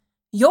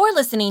You're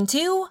listening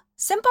to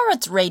Simple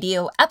Roots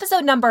Radio,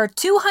 episode number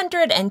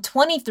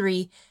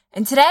 223,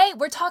 and today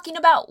we're talking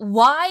about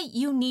why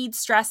you need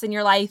stress in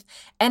your life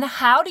and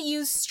how to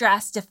use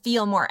stress to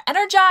feel more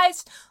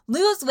energized,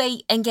 lose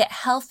weight, and get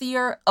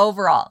healthier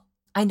overall.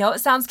 I know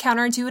it sounds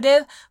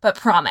counterintuitive, but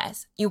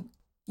promise, you're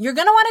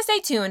going to want to stay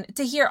tuned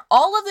to hear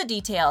all of the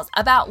details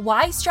about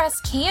why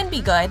stress can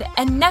be good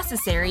and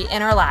necessary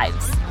in our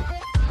lives.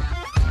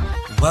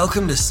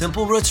 Welcome to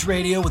Simple Roots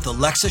Radio with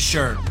Alexa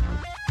Shern.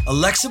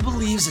 Alexa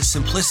believes that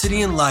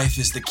simplicity in life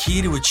is the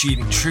key to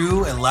achieving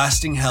true and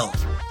lasting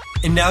health.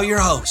 And now your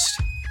host,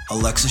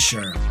 Alexa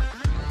Shern.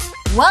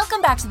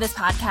 Welcome back to this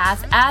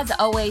podcast. As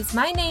always,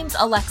 my name's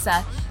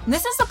Alexa, and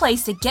this is the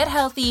place to get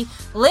healthy,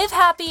 live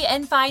happy,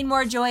 and find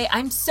more joy.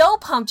 I'm so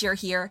pumped you're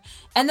here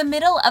in the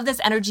middle of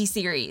this energy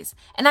series.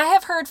 And I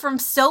have heard from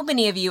so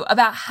many of you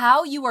about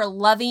how you are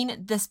loving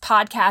this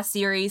podcast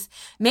series,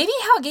 maybe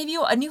how it gave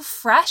you a new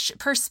fresh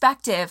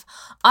perspective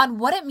on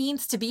what it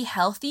means to be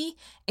healthy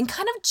and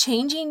kind of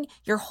changing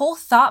your whole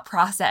thought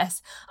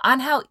process on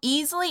how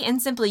easily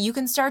and simply you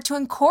can start to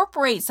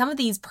incorporate some of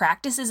these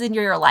practices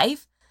into your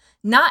life.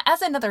 Not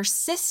as another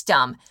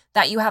system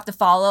that you have to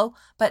follow,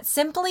 but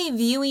simply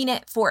viewing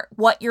it for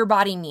what your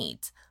body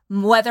needs,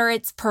 whether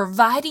it's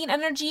providing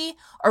energy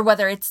or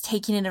whether it's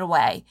taking it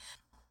away.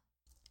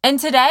 And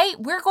today,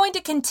 we're going to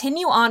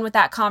continue on with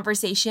that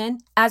conversation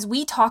as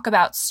we talk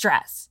about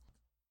stress.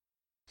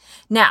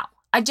 Now,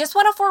 I just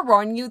want to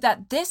forewarn you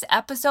that this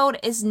episode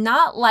is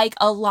not like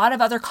a lot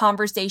of other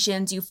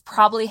conversations you've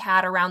probably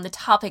had around the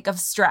topic of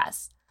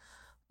stress.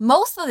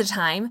 Most of the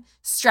time,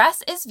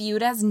 stress is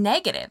viewed as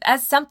negative,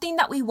 as something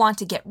that we want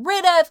to get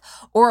rid of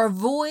or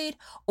avoid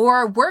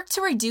or work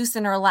to reduce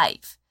in our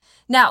life.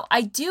 Now,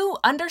 I do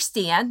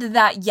understand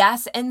that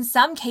yes, in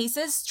some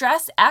cases,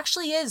 stress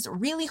actually is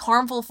really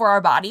harmful for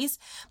our bodies,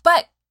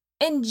 but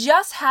in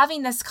just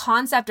having this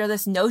concept or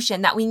this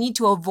notion that we need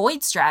to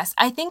avoid stress,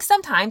 I think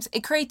sometimes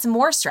it creates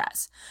more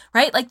stress,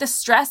 right? Like the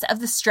stress of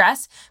the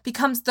stress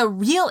becomes the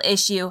real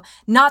issue,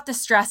 not the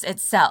stress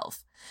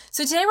itself.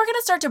 So today we're going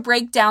to start to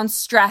break down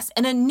stress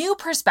in a new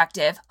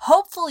perspective,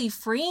 hopefully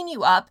freeing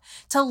you up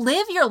to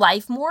live your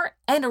life more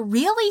and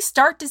really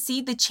start to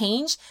see the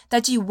change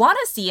that you want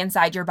to see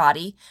inside your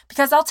body.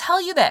 Because I'll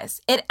tell you this,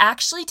 it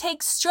actually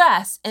takes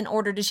stress in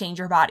order to change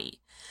your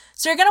body.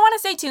 So you're going to want to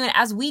stay tuned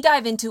as we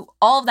dive into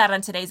all of that on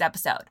today's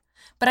episode.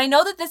 But I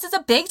know that this is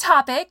a big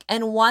topic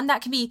and one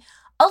that can be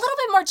a little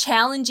bit more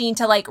challenging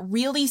to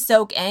really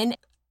soak in,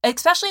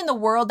 especially in the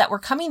world that we're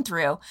coming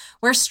through,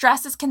 where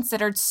stress is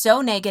considered so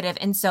negative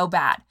and so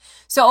bad.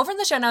 So over in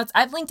the show notes,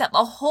 I've linked up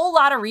a whole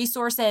lot of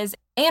resources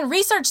and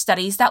research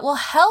studies that will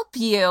help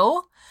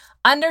you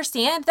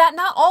understand that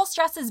not all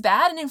stress is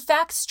bad. And in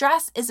fact,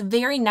 stress is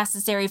very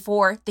necessary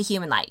for the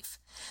human life.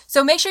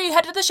 So make sure you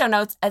head to the show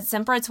notes at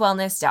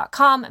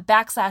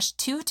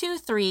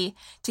simplerootswellness.com/223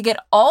 to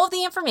get all of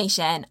the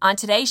information on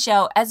today's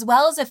show, as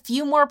well as a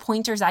few more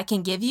pointers I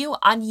can give you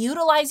on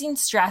utilizing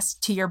stress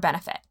to your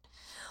benefit.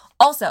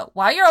 Also,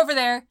 while you're over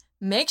there,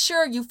 make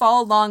sure you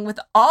follow along with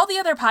all the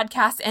other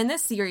podcasts in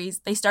this series.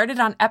 They started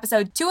on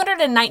episode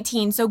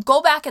 219, so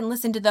go back and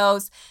listen to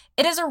those.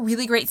 It is a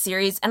really great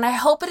series, and I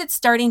hope that it's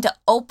starting to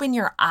open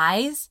your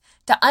eyes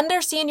to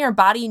understand your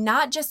body,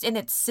 not just in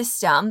its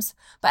systems,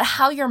 but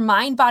how your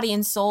mind, body,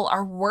 and soul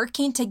are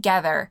working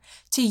together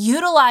to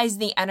utilize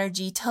the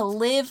energy to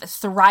live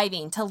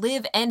thriving, to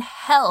live in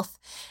health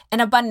and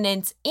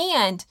abundance,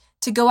 and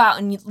to go out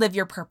and live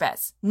your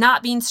purpose,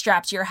 not being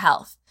strapped to your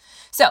health.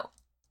 So,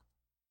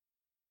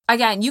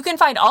 again, you can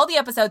find all the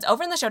episodes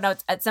over in the show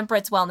notes at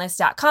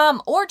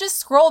simplerootswellness.com or just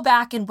scroll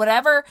back in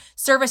whatever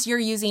service you're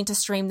using to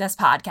stream this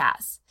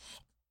podcast.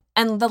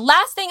 And the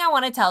last thing I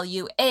want to tell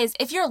you is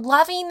if you're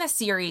loving the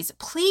series,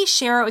 please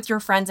share it with your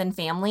friends and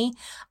family.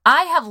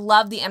 I have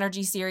loved the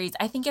energy series.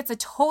 I think it's a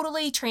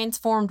totally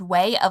transformed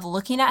way of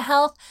looking at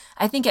health.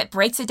 I think it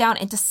breaks it down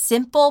into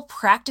simple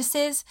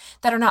practices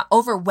that are not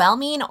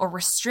overwhelming or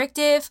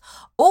restrictive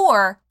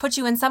or put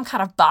you in some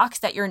kind of box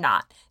that you're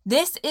not.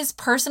 This is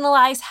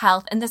personalized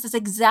health, and this is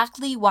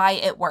exactly why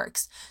it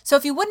works. So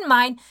if you wouldn't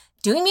mind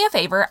doing me a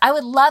favor, I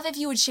would love if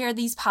you would share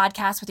these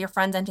podcasts with your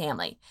friends and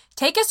family.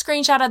 Take a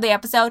screenshot of the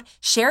episode,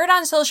 share it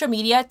on social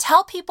media,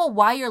 tell people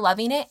why you're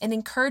loving it, and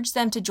encourage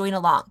them to join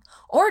along.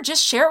 Or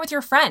just share it with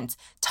your friends.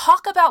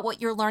 Talk about what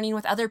you're learning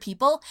with other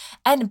people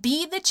and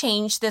be the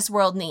change this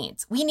world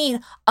needs. We need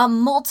a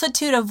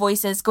multitude of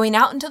voices going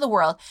out into the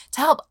world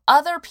to help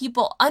other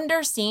people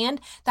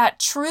understand that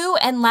true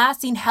and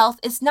lasting health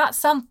is not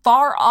some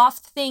far off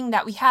thing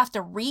that we have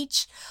to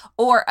reach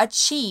or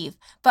achieve,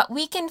 but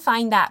we can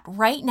find that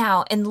right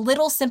now in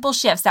little simple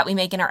shifts that we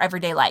make in our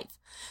everyday life.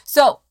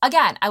 So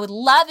again, I would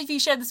love if you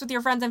share this with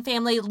your friends and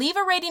family. Leave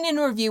a rating and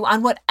a review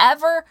on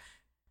whatever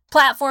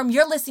platform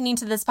you're listening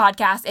to this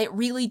podcast. It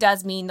really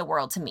does mean the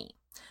world to me.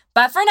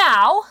 But for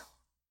now,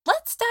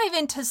 let's dive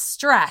into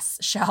stress,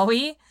 shall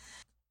we?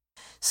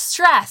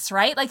 Stress,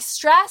 right? Like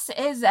stress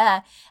is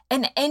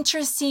an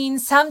interesting,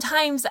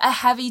 sometimes a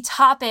heavy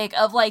topic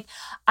of like,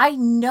 I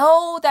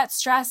know that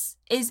stress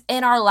is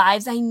in our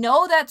lives. I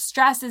know that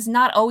stress is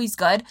not always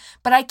good,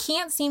 but I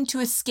can't seem to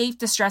escape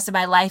the stress of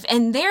my life.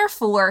 And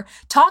therefore,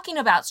 talking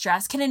about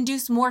stress can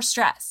induce more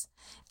stress.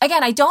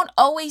 Again, I don't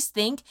always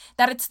think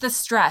that it's the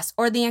stress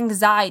or the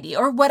anxiety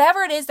or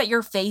whatever it is that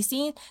you're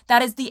facing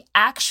that is the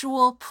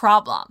actual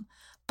problem.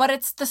 But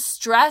it's the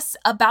stress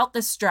about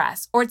the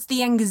stress, or it's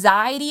the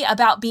anxiety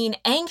about being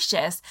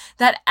anxious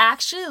that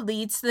actually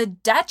leads to the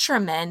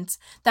detriment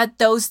that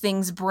those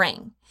things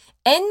bring.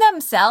 In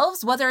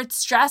themselves, whether it's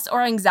stress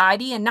or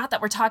anxiety, and not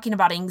that we're talking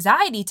about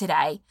anxiety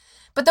today,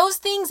 but those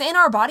things in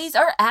our bodies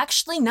are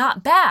actually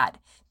not bad.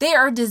 They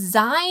are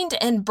designed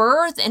and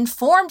birthed and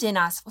formed in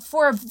us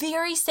for a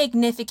very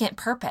significant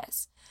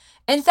purpose.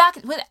 In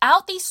fact,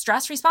 without these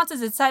stress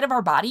responses inside of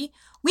our body,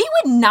 we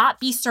would not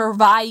be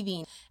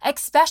surviving,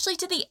 especially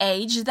to the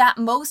age that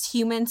most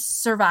humans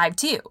survive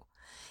to.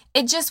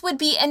 It just would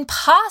be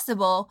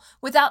impossible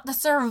without the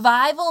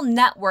survival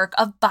network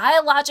of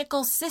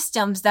biological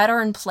systems that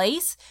are in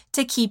place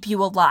to keep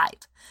you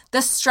alive.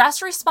 The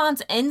stress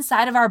response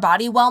inside of our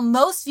body, while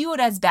most view it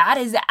as bad,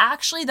 is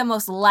actually the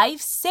most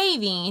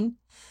life-saving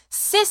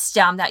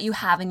system that you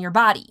have in your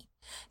body.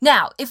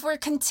 Now, if we're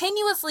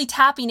continuously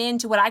tapping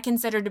into what I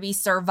consider to be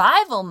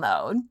survival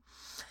mode,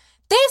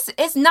 this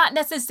is not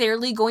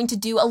necessarily going to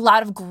do a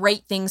lot of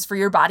great things for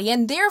your body,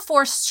 and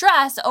therefore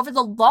stress over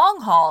the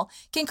long haul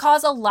can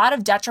cause a lot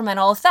of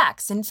detrimental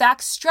effects. In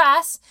fact,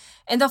 stress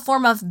in the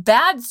form of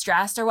bad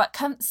stress, or what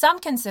some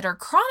consider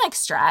chronic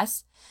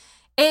stress,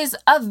 is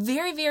a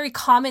very, very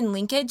common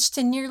linkage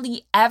to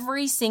nearly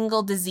every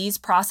single disease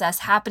process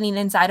happening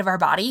inside of our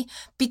body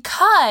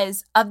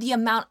because of the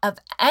amount of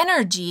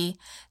energy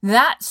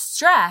that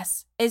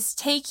stress is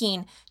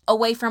taking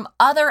away from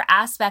other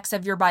aspects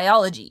of your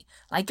biology,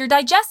 like your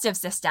digestive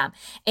system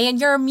and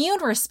your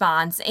immune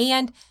response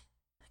and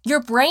your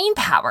brain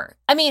power.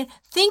 I mean,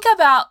 think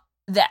about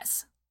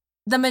this.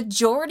 The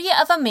majority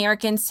of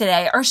Americans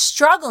today are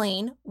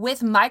struggling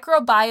with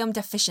microbiome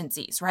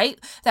deficiencies, right?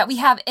 That we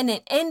have an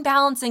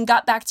imbalance in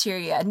gut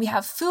bacteria, and we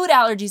have food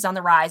allergies on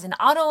the rise and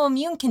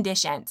autoimmune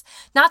conditions.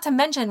 Not to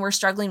mention we're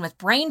struggling with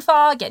brain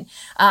fog and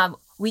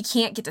we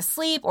can't get to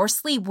sleep or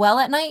sleep well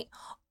at night.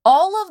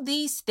 All of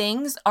these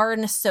things are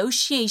in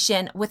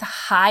association with a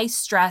high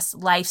stress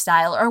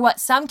lifestyle, or what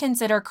some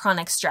consider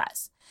chronic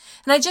stress.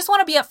 And I just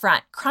want to be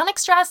upfront. Chronic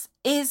stress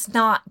is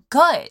not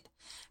good.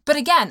 But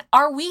again,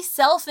 are we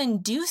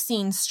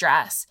self-inducing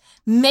stress,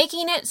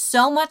 making it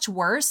so much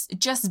worse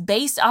just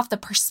based off the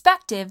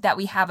perspective that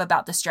we have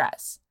about the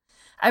stress?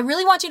 I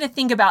really want you to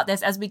think about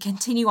this as we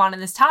continue on in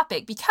this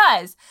topic,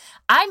 because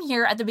I'm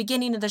here at the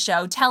beginning of the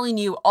show telling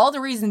you all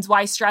the reasons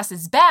why stress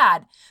is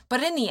bad,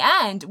 but in the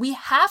end, we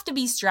have to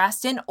be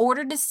stressed in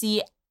order to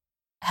see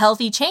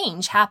healthy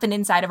change happen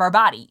inside of our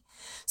body.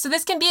 So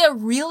this can be a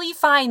really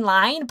fine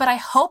line, but I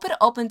hope it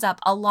opens up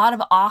a lot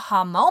of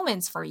aha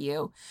moments for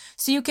you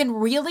so you can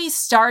really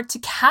start to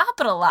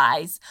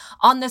capitalize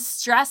on the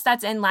stress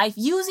that's in life,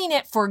 using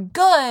it for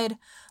good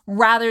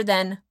rather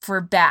than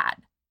for bad.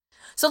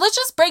 So let's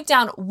just break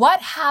down what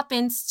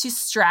happens to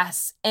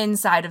stress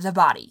inside of the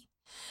body.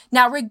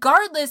 Now,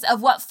 regardless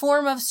of what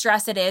form of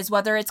stress it is,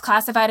 whether it's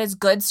classified as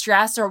good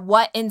stress or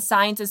what in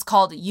science is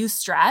called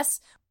eustress,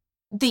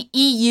 the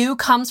EU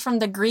comes from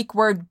the Greek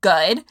word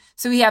good.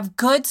 So we have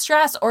good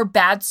stress or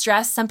bad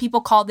stress. Some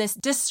people call this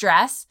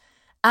distress.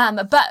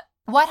 But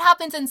what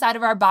happens inside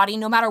of our body,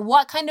 no matter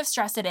what kind of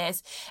stress it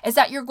is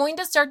that you're going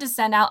to start to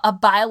send out a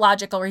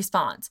biological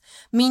response,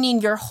 meaning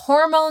your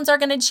hormones are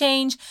going to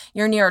change,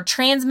 your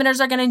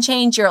neurotransmitters are going to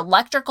change, your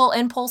electrical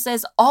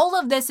impulses. All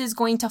of this is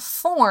going to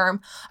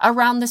form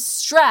around the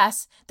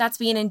stress that's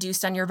being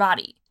induced on your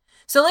body.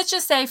 So let's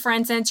just say, for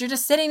instance, you're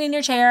just sitting in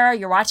your chair,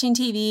 you're watching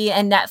TV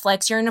and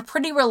Netflix, you're in a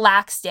pretty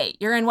relaxed state.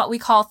 You're in what we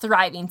call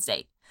thriving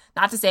state.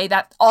 Not to say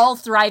that all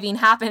thriving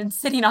happens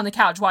sitting on the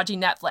couch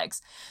watching Netflix.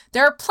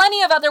 There are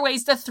plenty of other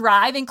ways to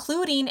thrive,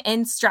 including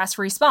in stress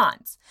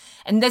response.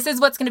 And this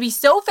is what's going to be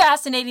so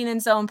fascinating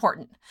and so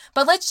important.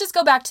 But let's just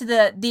go back to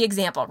the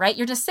example, right?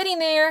 You're just sitting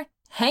there,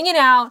 hanging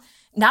out,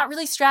 not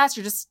really stressed.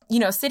 You're just,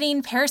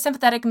 sitting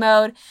parasympathetic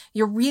mode.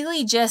 You're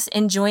really just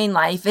enjoying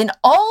life. And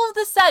all of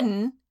a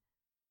sudden,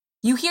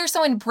 you hear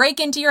someone break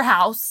into your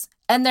house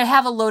and they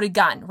have a loaded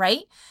gun,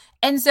 right?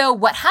 And so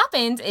what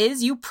happens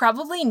is you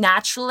probably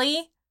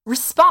naturally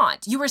respond.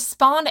 You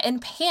respond in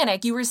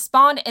panic. You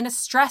respond in a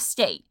stress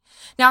state.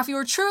 Now, if you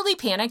were truly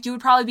panicked, you would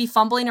probably be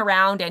fumbling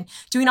around and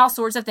doing all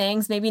sorts of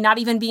things, maybe not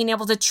even being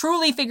able to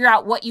truly figure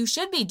out what you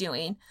should be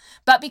doing.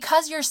 But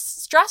because your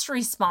stress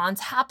response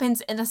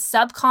happens in a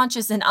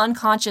subconscious and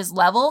unconscious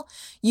level,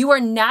 you are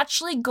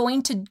naturally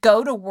going to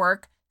go to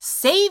work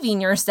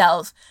saving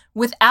yourself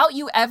without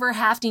you ever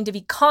having to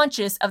be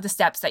conscious of the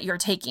steps that you're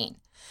taking.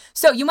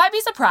 So you might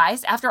be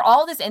surprised after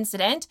all this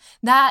incident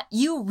that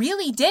you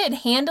really did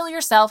handle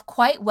yourself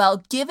quite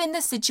well given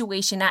the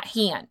situation at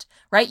hand,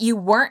 right? You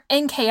weren't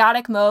in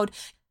chaotic mode.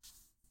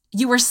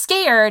 You were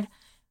scared,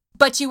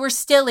 but you were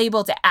still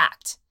able to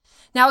act.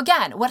 Now,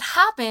 again, what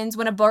happens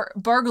when a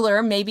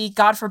burglar, maybe,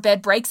 God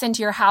forbid, breaks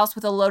into your house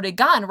with a loaded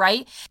gun,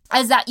 right,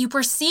 is that you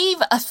perceive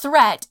a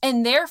threat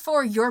and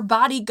therefore your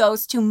body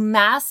goes to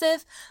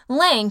massive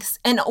lengths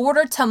in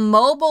order to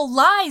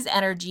mobilize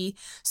energy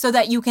so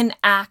that you can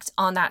act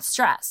on that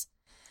stress.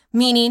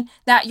 Meaning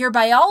that your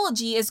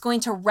biology is going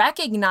to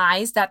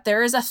recognize that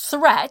there is a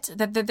threat,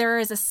 that there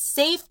is a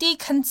safety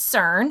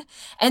concern,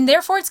 and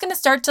therefore it's going to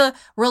start to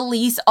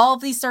release all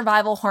of these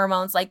survival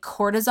hormones like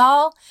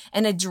cortisol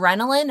and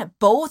adrenaline,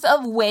 both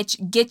of which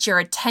get your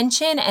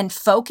attention and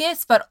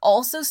focus, but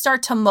also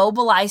start to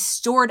mobilize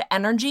stored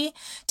energy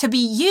to be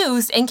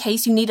used in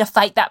case you need to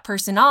fight that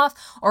person off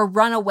or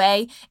run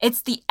away.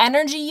 It's the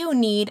energy you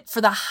need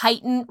for the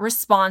heightened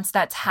response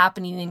that's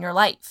happening in your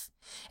life.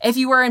 If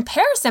you were in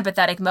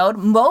parasympathetic mode,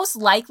 most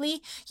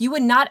likely you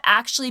would not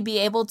actually be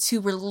able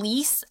to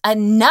release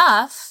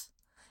enough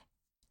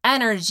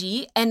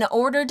energy in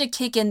order to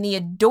kick in the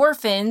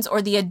endorphins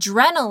or the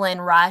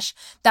adrenaline rush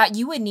that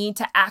you would need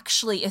to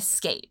actually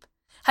escape.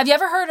 Have you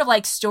ever heard of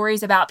like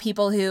stories about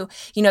people who,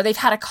 they've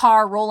had a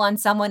car roll on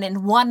someone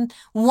and one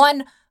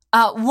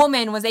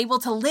woman was able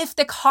to lift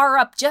the car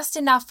up just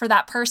enough for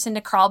that person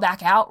to crawl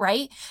back out,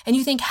 right? And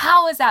you think,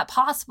 how is that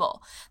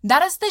possible?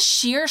 That is the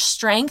sheer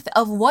strength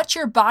of what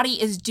your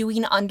body is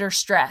doing under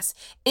stress.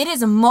 It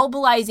is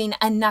mobilizing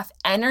enough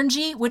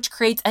energy, which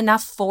creates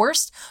enough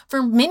force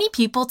for many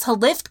people to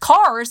lift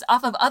cars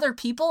off of other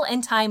people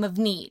in time of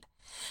need.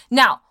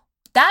 Now,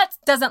 that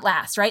doesn't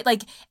last, right?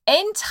 Like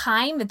in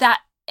time, that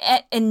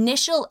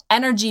initial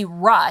energy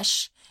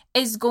rush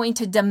is going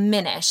to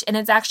diminish, and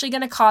it's actually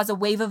going to cause a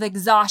wave of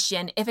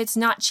exhaustion if it's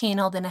not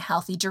channeled in a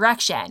healthy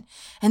direction.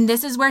 And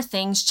this is where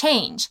things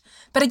change.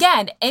 But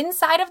again,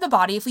 inside of the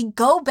body, if we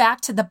go back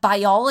to the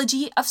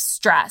biology of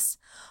stress,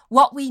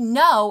 what we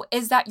know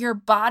is that your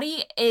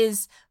body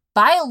is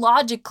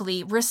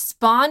biologically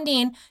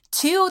responding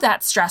to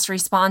that stress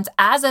response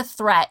as a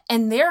threat,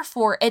 and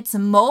therefore it's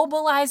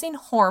mobilizing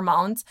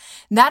hormones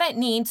that it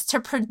needs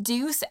to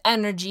produce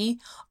energy,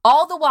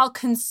 all the while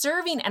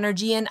conserving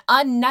energy in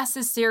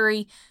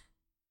unnecessary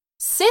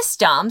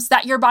systems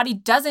that your body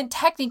doesn't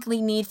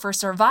technically need for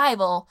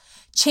survival,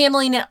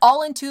 channeling it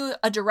all into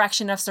a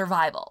direction of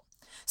survival.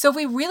 So if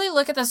we really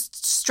look at the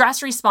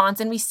stress response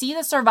and we see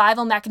the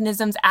survival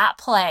mechanisms at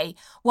play,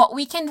 what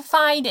we can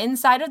find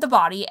inside of the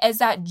body is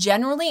that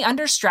generally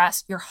under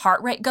stress, your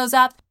heart rate goes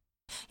up,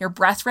 your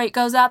breath rate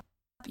goes up,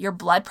 your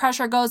blood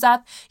pressure goes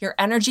up, your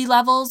energy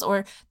levels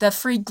or the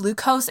free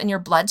glucose in your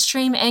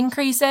bloodstream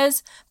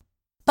increases.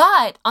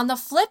 But on the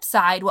flip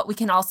side, what we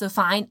can also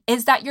find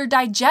is that your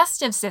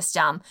digestive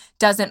system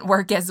doesn't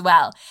work as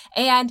well,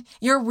 and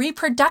your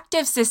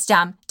reproductive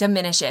system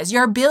diminishes.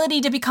 Your ability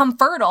to become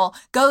fertile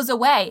goes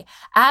away,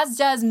 as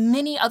does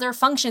many other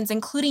functions,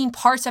 including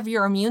parts of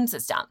your immune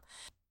system.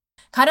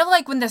 Kind of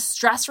like when the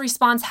stress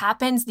response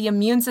happens, the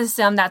immune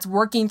system that's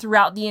working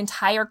throughout the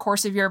entire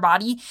course of your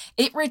body,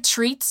 it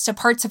retreats to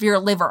parts of your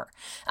liver,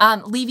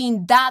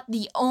 leaving that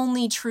the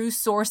only true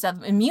source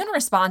of immune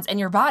response in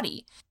your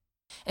body.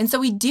 And so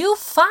we do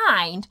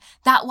find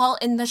that while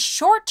in the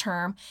short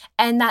term,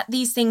 and that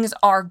these things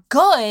are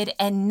good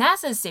and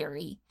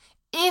necessary,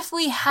 if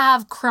we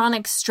have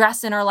chronic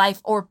stress in our life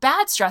or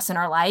bad stress in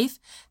our life,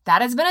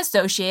 that has been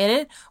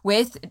associated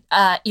with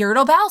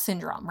irritable bowel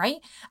syndrome, right?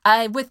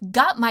 With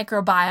gut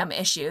microbiome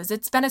issues.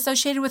 It's been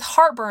associated with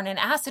heartburn and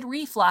acid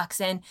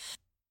reflux and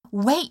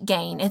weight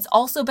gain. It's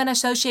also been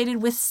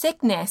associated with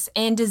sickness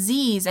and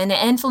disease and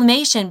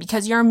inflammation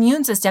because your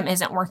immune system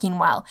isn't working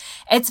well.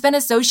 It's been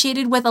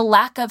associated with a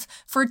lack of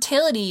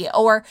fertility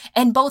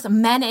in both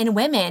men and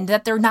women,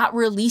 that they're not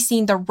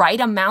releasing the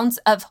right amounts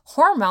of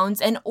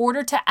hormones in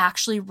order to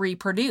actually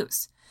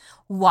reproduce.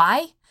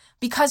 Why?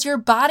 Because your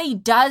body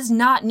does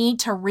not need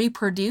to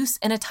reproduce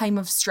in a time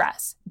of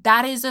stress.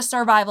 That is a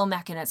survival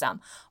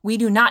mechanism. We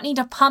do not need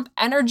to pump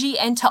energy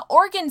into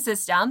organ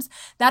systems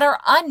that are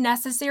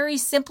unnecessary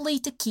simply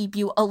to keep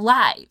you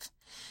alive.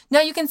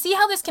 Now, you can see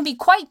how this can be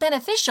quite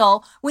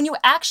beneficial when you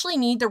actually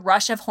need the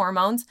rush of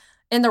hormones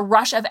and the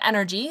rush of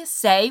energy,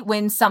 say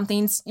when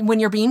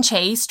you're being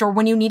chased or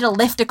when you need to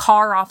lift a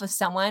car off of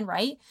someone,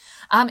 right?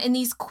 In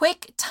these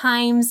quick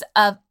times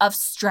of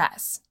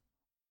stress.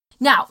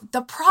 Now,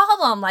 the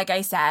problem, like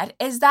I said,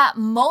 is that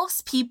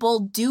most people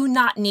do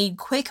not need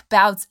quick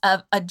bouts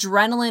of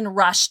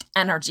adrenaline-rushed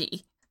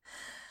energy.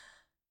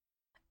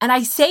 And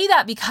I say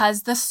that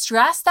because the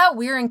stress that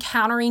we're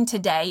encountering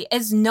today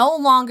is no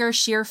longer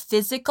sheer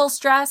physical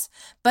stress,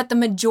 but the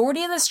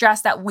majority of the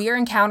stress that we're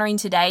encountering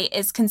today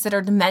is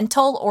considered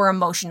mental or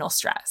emotional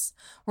stress.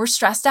 We're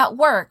stressed at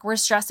work. We're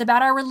stressed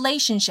about our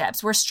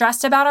relationships. We're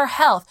stressed about our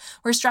health.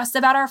 We're stressed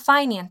about our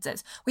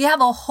finances. We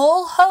have a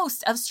whole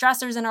host of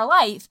stressors in our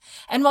life.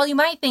 And while you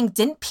might think,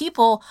 didn't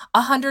people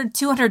 100,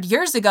 200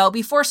 years ago,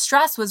 before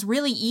stress was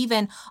really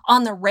even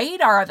on the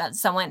radar of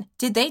someone,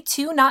 did they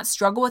too not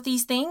struggle with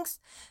these things?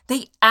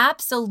 They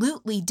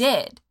absolutely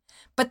did.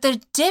 But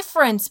the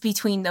difference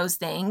between those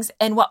things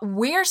and what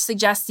we're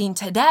suggesting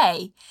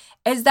today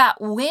is that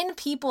when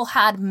people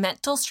had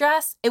mental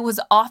stress, it was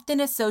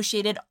often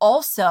associated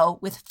also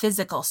with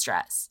physical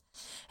stress.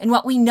 And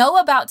what we know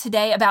about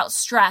today about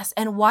stress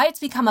and why it's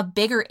become a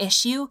bigger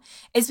issue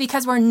is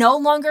because we're no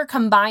longer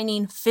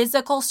combining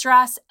physical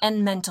stress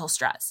and mental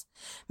stress.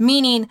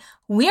 Meaning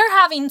we're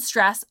having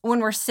stress when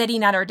we're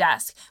sitting at our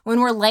desk,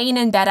 when we're laying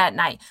in bed at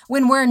night,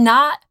 when we're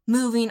not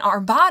moving our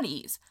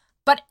bodies.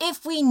 But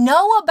if we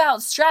know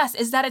about stress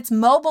is that it's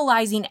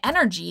mobilizing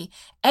energy,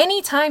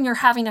 anytime you're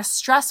having a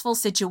stressful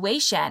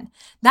situation,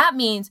 that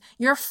means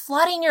you're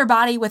flooding your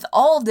body with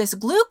all of this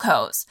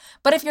glucose.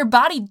 But if your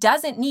body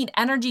doesn't need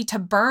energy to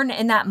burn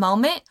in that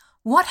moment,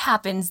 what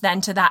happens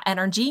then to that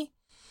energy?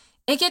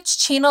 It gets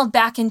channeled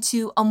back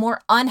into a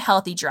more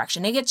unhealthy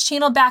direction. It gets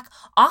channeled back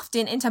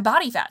often into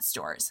body fat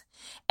stores.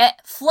 It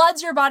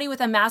floods your body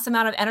with a mass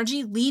amount of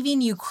energy,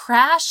 leaving you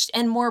crashed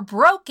and more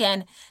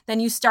broken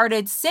than you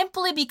started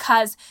simply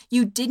because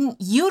you didn't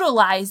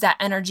utilize that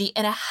energy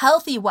in a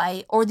healthy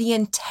way or the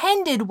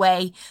intended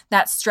way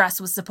that stress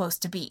was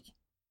supposed to be.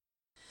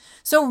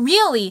 So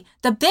really,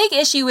 the big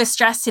issue with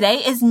stress today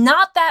is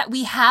not that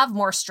we have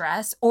more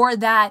stress or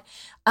that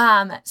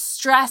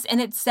stress in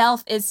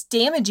itself is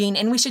damaging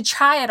and we should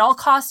try at all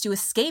costs to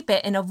escape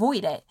it and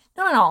avoid it.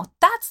 No,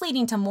 that's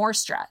leading to more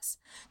stress.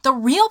 The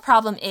real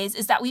problem is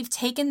that we've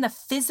taken the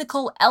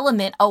physical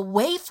element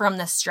away from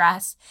the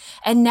stress,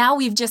 and now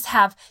we just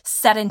have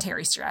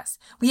sedentary stress.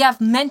 We have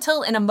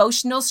mental and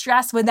emotional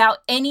stress without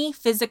any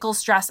physical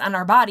stress on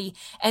our body,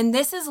 and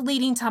this is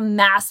leading to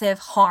massive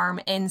harm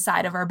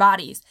inside of our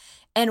bodies.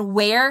 And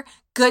where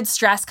good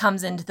stress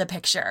comes into the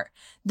picture.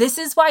 This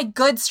is why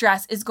good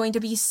stress is going to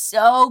be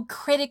so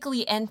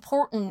critically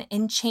important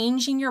in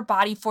changing your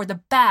body for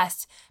the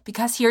best,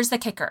 because here's the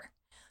kicker.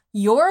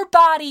 Your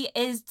body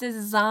is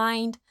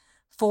designed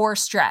for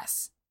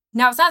stress.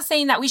 Now, it's not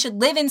saying that we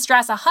should live in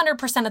stress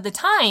 100% of the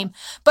time,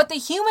 but the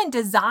human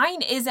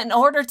design is in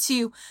order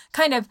to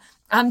kind of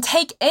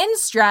take in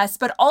stress,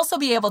 but also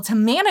be able to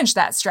manage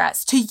that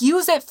stress, to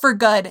use it for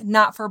good,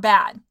 not for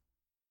bad.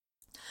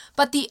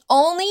 But the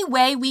only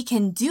way we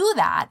can do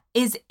that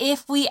is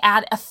if we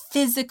add a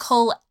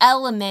physical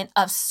element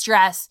of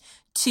stress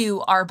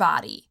to our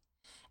body.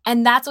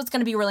 And that's what's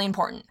going to be really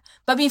important.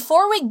 But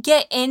before we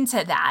get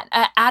into that,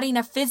 adding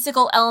a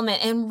physical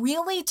element and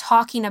really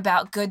talking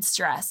about good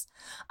stress,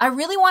 I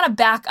really want to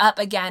back up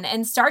again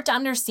and start to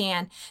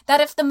understand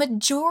that if the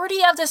majority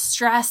of the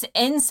stress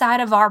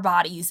inside of our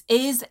bodies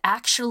is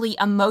actually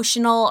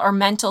emotional or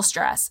mental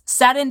stress,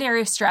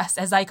 sedentary stress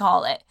as I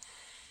call it,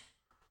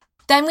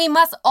 then we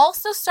must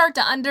also start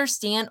to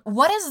understand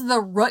what is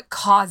the root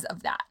cause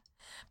of that.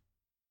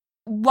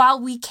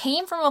 While we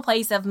came from a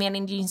place of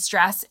managing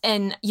stress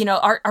and,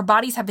 our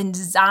bodies have been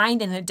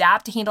designed and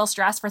adapt to handle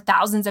stress for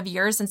thousands of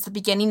years since the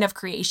beginning of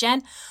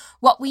creation,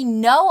 what we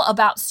know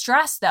about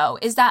stress, though,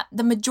 is that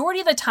the majority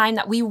of the time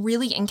that we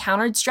really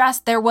encountered stress,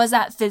 there was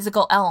that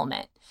physical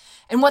element.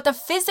 And what the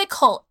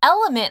physical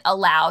element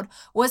allowed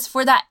was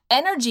for that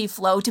energy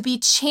flow to be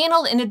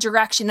channeled in a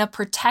direction of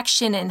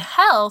protection and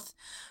health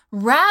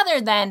rather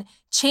than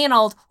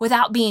channeled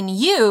without being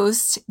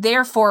used,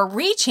 therefore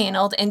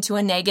rechanneled into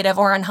a negative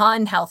or an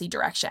unhealthy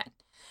direction.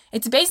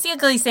 It's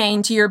basically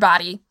saying to your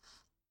body,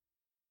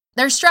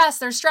 there's stress,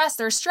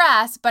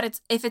 but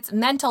if it's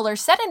mental or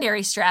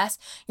sedentary stress,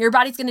 your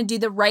body's going to do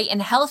the right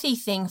and healthy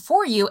thing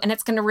for you, and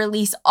it's going to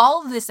release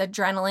all of this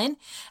adrenaline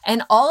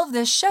and all of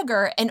this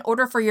sugar in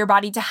order for your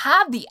body to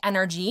have the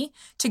energy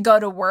to go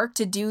to work,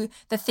 to do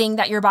the thing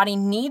that your body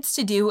needs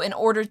to do in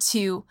order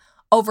to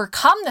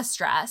overcome the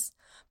stress.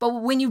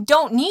 But when you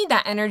don't need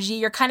that energy,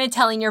 you're kind of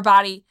telling your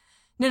body,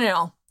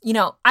 no,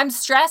 I'm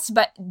stressed,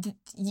 but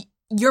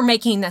you're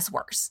making this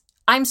worse.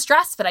 I'm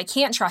stressed, but I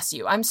can't trust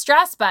you. I'm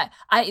stressed, but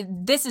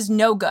this is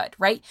no good,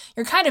 right?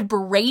 You're kind of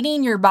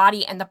berating your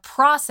body and the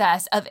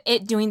process of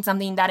it doing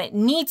something that it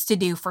needs to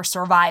do for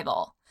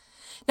survival.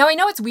 Now, I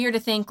know it's weird to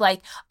think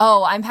like,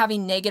 oh, I'm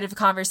having negative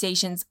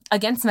conversations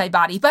against my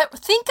body, but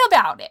think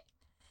about it.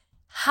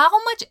 How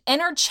much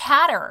inner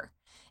chatter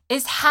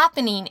is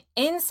happening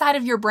inside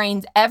of your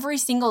brains every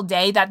single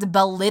day that's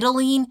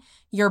belittling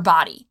your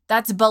body,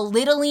 that's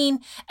belittling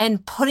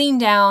and putting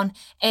down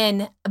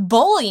and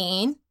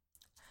bullying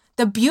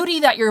the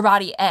beauty that your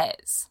body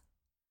is.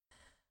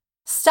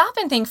 Stop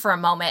and think for a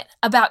moment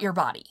about your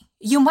body.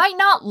 You might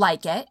not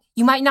like it.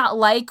 You might not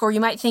like, or you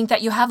might think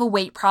that you have a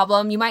weight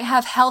problem. You might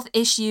have health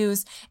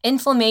issues,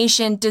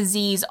 inflammation,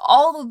 disease,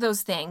 all of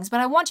those things.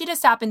 But I want you to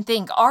stop and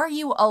think, are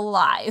you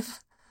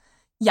alive?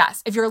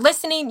 Yes, if you're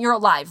listening, you're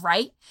alive,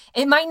 right?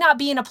 It might not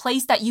be in a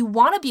place that you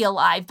want to be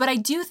alive, but I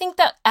do think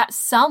that at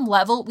some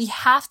level, we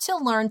have to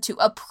learn to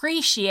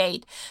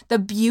appreciate the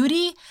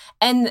beauty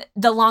and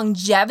the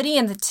longevity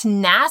and the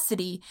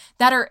tenacity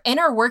that our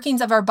inner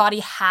workings of our body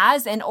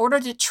has in order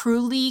to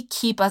truly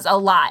keep us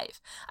alive.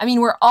 I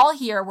mean, we're all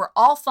here, we're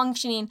all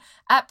functioning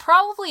at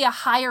probably a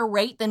higher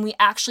rate than we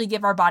actually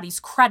give our bodies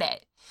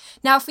credit.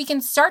 Now, if we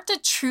can start to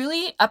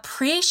truly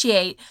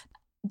appreciate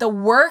the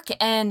work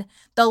and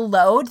the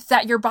load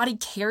that your body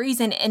carries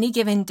in any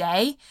given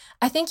day,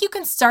 I think you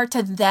can start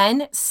to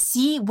then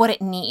see what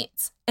it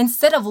needs.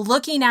 Instead of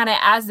looking at it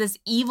as this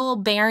evil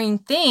bearing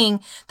thing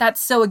that's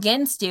so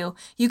against you,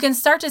 you can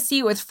start to see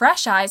it with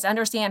fresh eyes,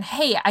 understand,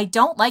 hey, I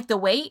don't like the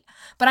weight,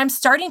 but I'm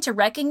starting to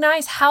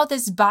recognize how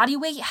this body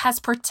weight has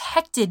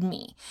protected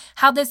me,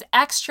 how this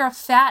extra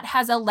fat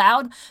has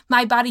allowed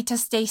my body to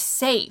stay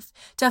safe,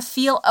 to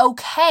feel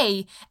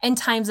okay in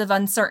times of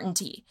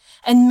uncertainty.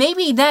 And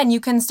maybe then you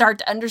can start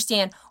to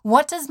understand,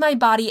 what does my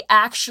body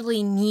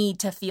actually need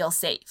to feel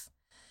safe?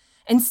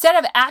 Instead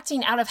of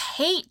acting out of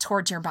hate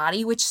towards your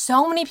body, which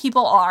so many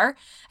people are,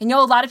 I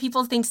know a lot of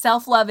people think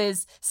self-love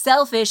is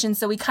selfish, and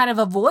so we kind of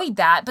avoid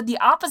that, but the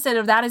opposite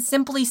of that is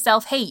simply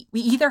self-hate. We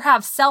either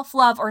have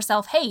self-love or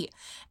self-hate,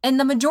 and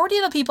the majority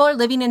of the people are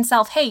living in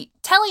self-hate,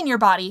 telling your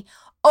body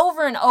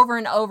over and over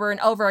and over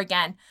and over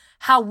again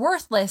how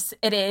worthless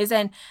it is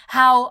and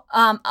how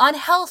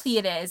unhealthy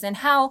it is and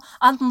how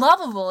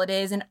unlovable it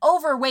is and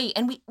overweight,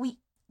 and we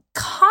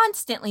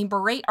constantly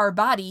berate our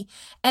body,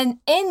 and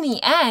in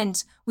the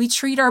end, we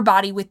treat our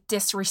body with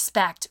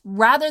disrespect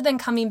rather than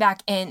coming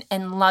back in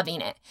and loving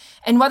it.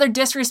 And whether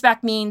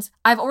disrespect means,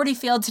 I've already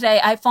failed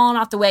today, I've fallen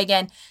off the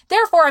wagon,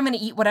 therefore I'm going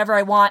to eat whatever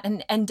I want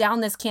and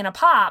down this can of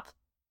pop.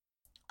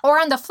 Or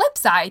on the flip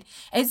side,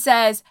 it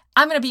says,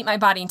 I'm going to beat my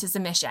body into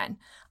submission.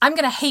 I'm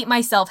going to hate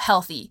myself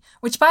healthy,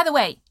 which, by the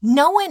way,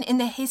 no one in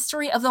the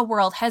history of the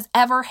world has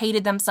ever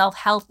hated themselves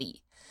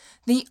healthy.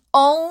 The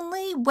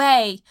only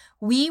way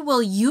we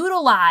will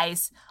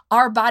utilize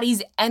our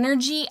body's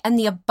energy and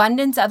the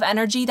abundance of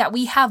energy that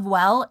we have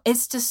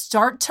is to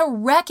start to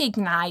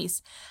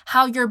recognize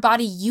how your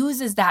body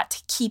uses that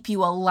to keep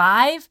you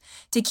alive,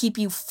 to keep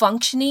you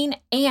functioning,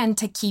 and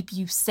to keep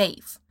you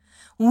safe.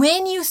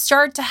 When you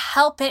start to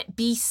help it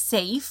be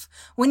safe,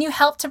 when you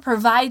help to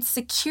provide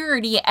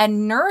security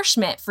and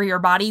nourishment for your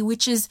body,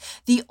 which is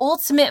the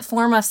ultimate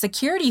form of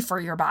security for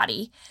your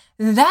body,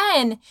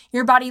 then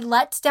your body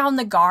lets down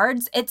the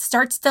guards. It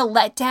starts to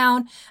let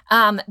down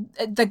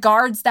the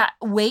guards that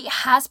weight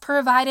has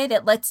provided.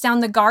 It lets down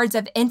the guards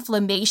of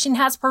inflammation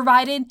has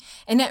provided.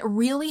 And it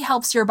really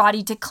helps your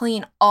body to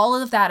clean all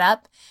of that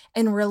up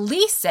and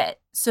release it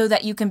so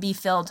that you can be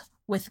filled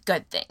with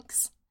good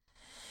things.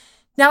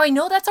 Now, I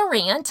know that's a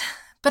rant,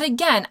 but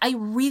again, I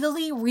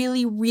really,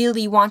 really,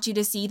 really want you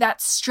to see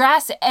that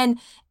stress and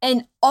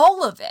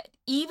all of it,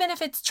 even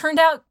if it's turned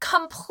out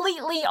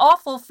completely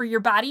awful for your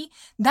body,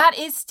 that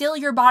is still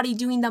your body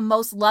doing the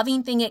most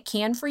loving thing it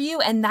can for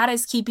you, and that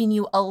is keeping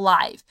you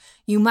alive.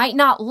 You might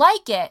not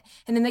like it,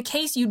 and in the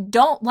case you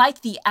don't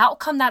like the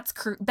outcome that's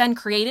been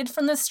created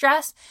from the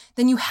stress,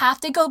 then you have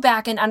to go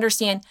back and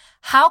understand,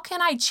 how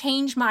can I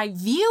change my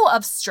view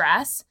of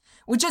stress,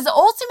 which is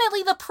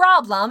ultimately the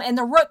problem, and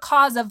the root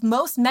cause of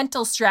most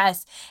mental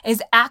stress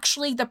is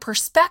actually the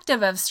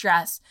perspective of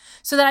stress,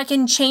 so that I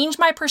can change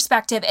my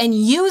perspective and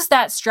use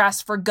that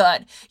stress for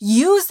good,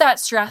 use that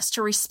stress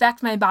to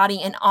respect my body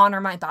and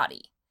honor my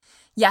body.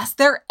 Yes,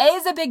 there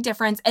is a big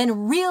difference,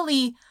 and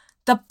really,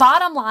 the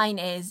bottom line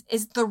is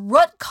the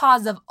root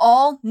cause of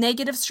all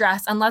negative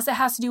stress, unless it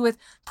has to do with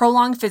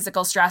prolonged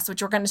physical stress,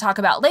 which we're going to talk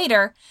about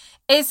later,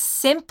 is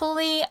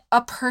simply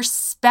a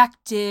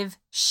perspective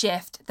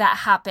shift that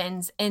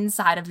happens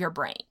inside of your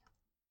brain.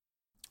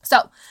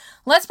 So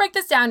let's break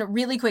this down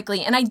really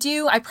quickly. And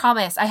I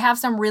promise, I have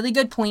some really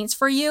good points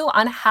for you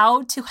on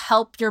how to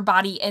help your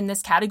body in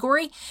this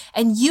category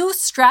and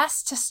use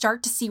stress to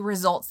start to see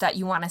results that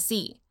you want to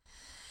see.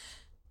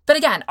 But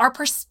again, our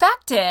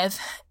perspective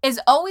is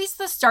always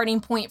the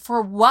starting point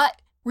for what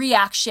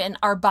reaction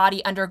our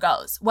body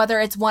undergoes,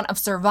 whether it's one of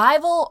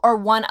survival or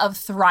one of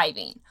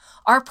thriving.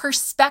 Our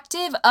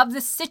perspective of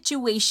the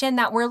situation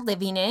that we're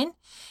living in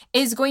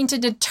is going to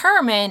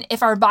determine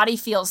if our body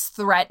feels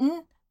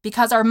threatened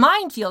because our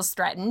mind feels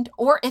threatened,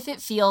 or if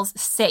it feels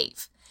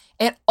safe.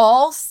 It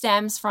all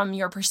stems from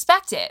your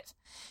perspective.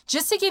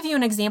 Just to give you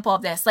an example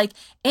of this, like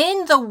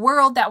in the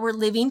world that we're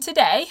living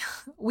today,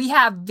 we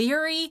have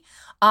very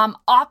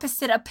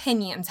opposite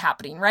opinions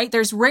happening, right?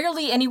 There's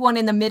rarely anyone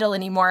in the middle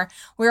anymore.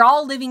 We're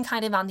all living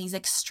kind of on these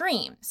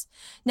extremes.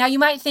 Now, you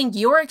might think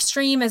your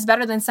extreme is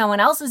better than someone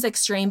else's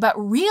extreme, but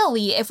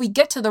really, if we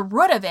get to the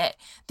root of it,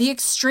 the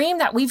extreme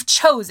that we've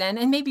chosen,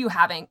 and maybe you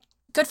haven't,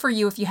 good for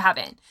you if you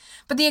haven't,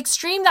 but the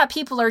extreme that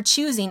people are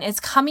choosing is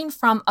coming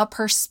from a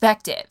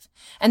perspective.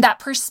 And that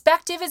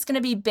perspective is going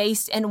to be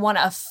based in one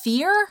of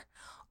fear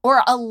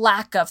or a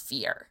lack of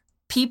fear.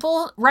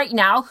 People right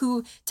now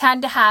who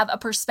tend to have a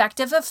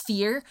perspective of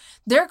fear,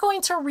 they're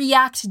going to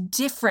react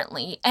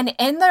differently. And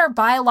in their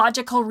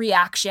biological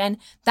reaction,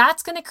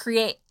 that's going to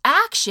create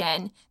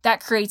action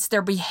that creates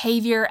their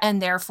behavior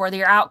and therefore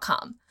their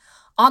outcome.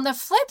 On the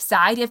flip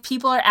side, if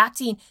people are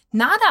acting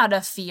not out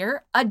of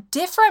fear, a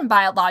different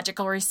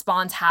biological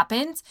response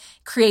happens,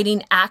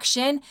 creating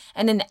action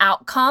and an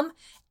outcome,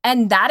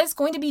 and that is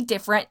going to be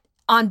different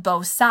on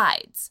both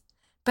sides.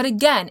 But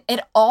again, it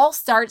all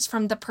starts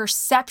from the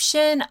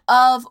perception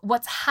of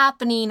what's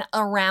happening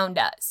around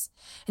us.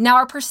 Now,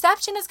 our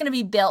perception is going to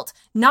be built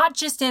not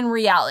just in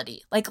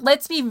reality. Like,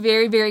 let's be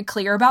very, very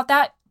clear about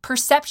that.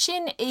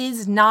 perception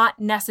is not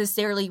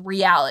necessarily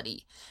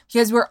reality,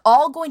 because we're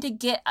all going to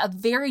get a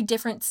very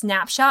different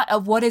snapshot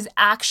of what is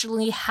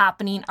actually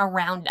happening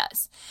around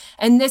us.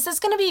 And this is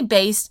going to be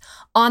based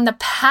on the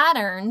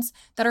patterns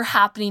that are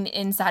happening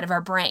inside of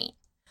our brain.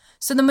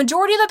 So the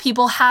majority of the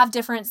people have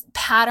different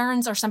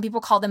patterns, or some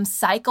people call them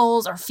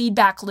cycles or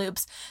feedback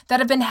loops, that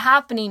have been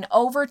happening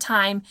over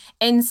time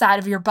inside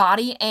of your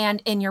body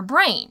and in your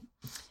brain.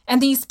 And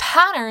these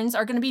patterns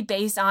are going to be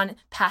based on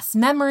past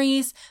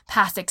memories,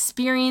 past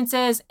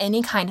experiences,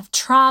 any kind of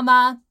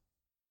trauma.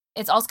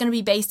 It's also going to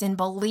be based in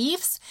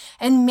beliefs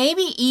and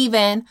maybe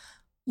even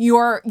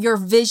your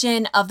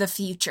vision of the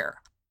future.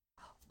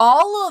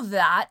 All of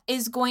that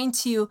is going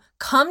to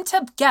come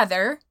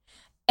together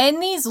in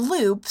these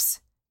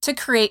loops to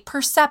create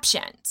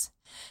perceptions.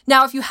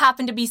 Now, if you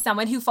happen to be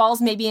someone who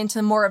falls maybe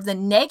into more of the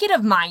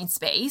negative mind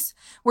space,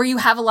 where you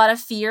have a lot of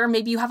fear,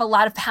 maybe you have a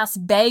lot of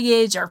past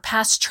baggage or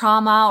past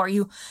trauma, or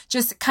you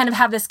just kind of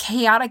have this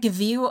chaotic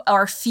view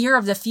or fear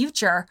of the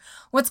future,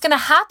 what's going to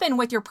happen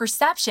with your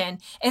perception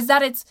is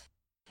that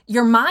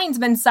your mind's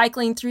been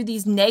cycling through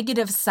these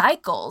negative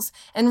cycles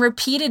and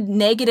repeated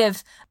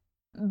negative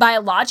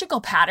biological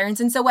patterns.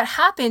 And so what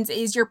happens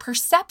is your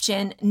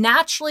perception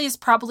naturally is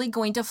probably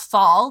going to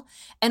fall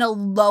in a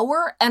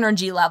lower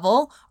energy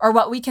level, or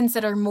what we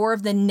consider more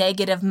of the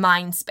negative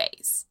mind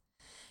space.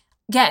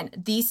 Again,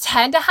 these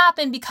tend to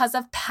happen because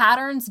of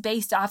patterns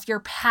based off your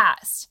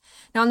past.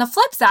 Now, on the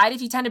flip side, if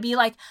you tend to be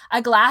like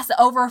a glass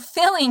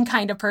overfilling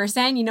kind of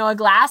person, a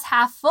glass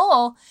half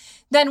full,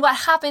 then what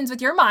happens with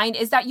your mind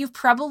is that you've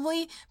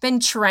probably been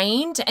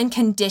trained and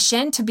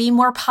conditioned to be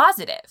more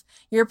positive.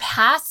 Your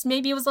past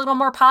maybe was a little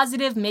more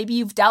positive. Maybe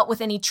you've dealt with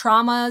any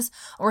traumas,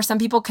 or some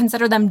people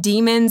consider them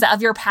demons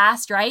of your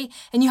past, right?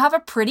 And you have a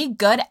pretty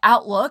good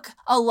outlook,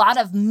 a lot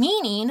of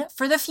meaning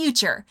for the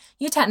future.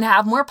 You tend to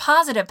have more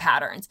positive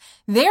patterns.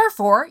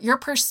 Therefore, your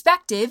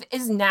perspective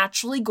is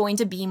naturally going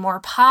to be more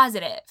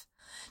positive.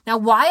 Now,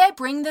 why I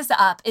bring this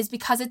up is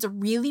because it's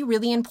really,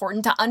 really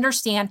important to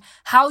understand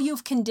how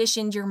you've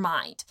conditioned your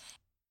mind.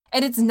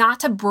 And it's not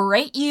to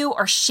berate you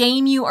or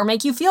shame you or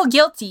make you feel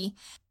guilty.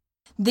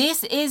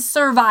 This is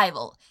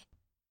survival.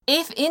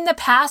 If in the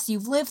past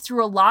you've lived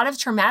through a lot of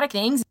traumatic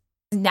things,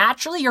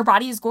 naturally your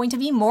body is going to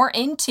be more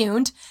in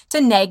tuned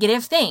to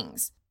negative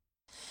things.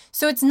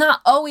 So it's not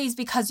always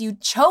because you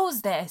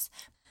chose this,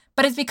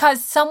 but it's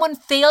because someone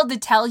failed to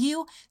tell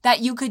you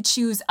that you could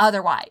choose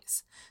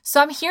otherwise. So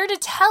I'm here to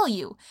tell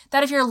you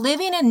that if you're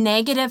living in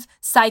negative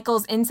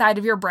cycles inside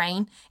of your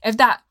brain, if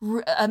that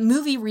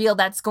movie reel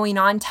that's going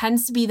on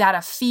tends to be that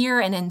of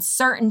fear and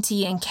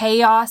uncertainty and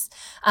chaos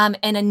and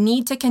a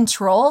need to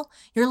control,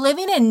 you're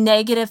living in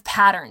negative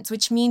patterns,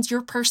 which means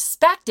your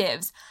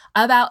perspectives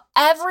about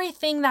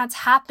everything that's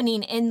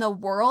happening in the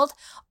world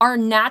are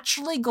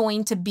naturally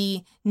going to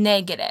be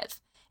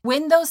negative.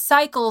 When those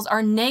cycles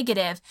are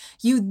negative,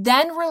 you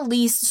then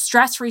release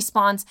stress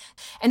response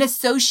in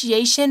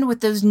association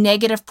with those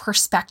negative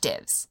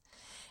perspectives.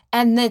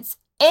 And it's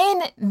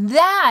in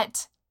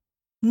that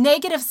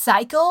negative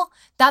cycle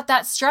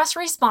that stress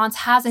response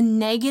has a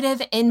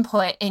negative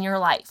input in your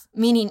life,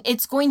 meaning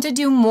it's going to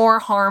do more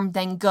harm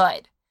than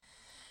good.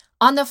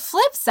 On the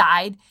flip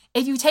side,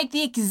 if you take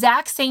the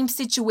exact same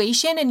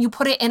situation and you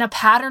put it in a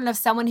pattern of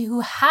someone who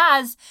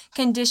has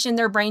conditioned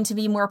their brain to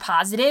be more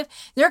positive,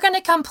 they're going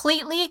to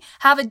completely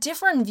have a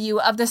different view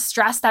of the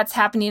stress that's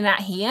happening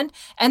at hand,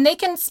 and they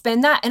can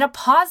spin that in a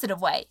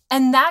positive way.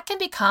 And that can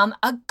become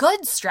a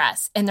good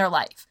stress in their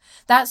life.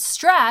 That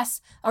stress,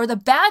 or the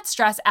bad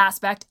stress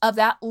aspect of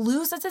that,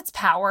 loses its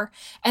power,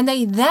 and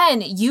they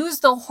then use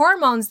the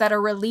hormones that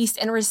are released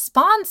in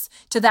response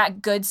to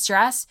that good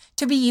stress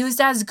to be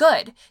used as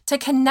good, to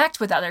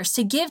connect with others,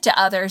 to give to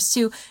others,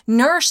 to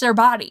nourish their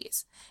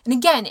bodies. And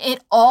again,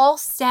 it all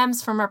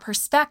stems from a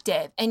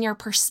perspective, and your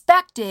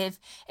perspective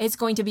is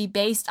going to be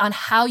based on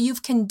how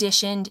you've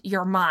conditioned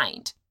your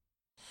mind.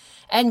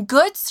 And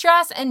good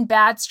stress and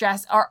bad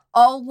stress are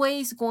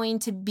always going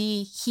to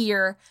be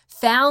here,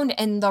 found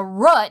in the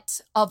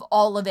root of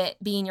all of it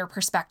being your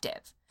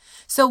perspective.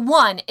 So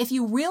one, if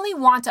you really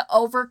want to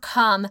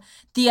overcome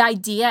the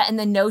idea and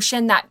the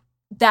notion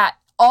that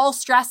all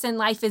stress in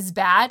life is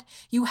bad,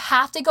 you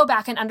have to go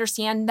back and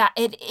understand that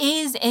it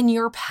is in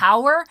your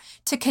power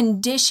to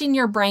condition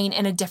your brain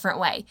in a different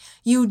way.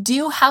 You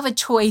do have a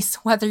choice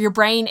whether your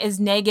brain is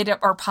negative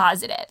or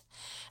positive.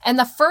 And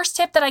the first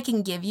tip that I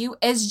can give you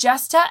is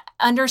just to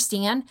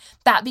understand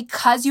that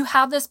because you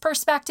have this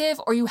perspective,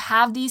 or you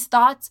have these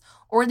thoughts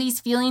or these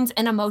feelings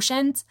and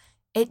emotions,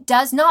 it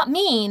does not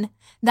mean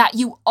that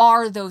you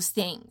are those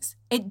things.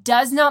 It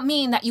does not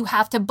mean that you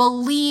have to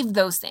believe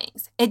those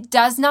things. It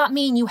does not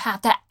mean you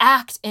have to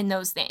act in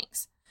those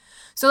things.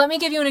 So let me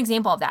give you an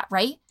example of that,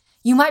 right?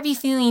 You might be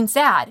feeling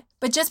sad,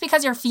 but just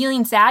because you're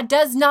feeling sad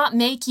does not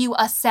make you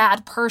a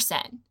sad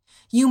person.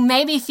 You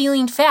may be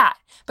feeling fat,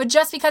 but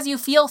just because you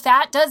feel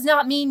fat does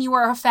not mean you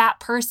are a fat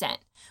person.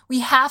 We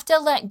have to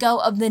let go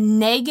of the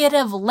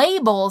negative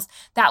labels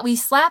that we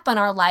slap on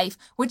our life,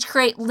 which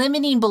create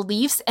limiting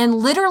beliefs and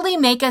literally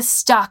make us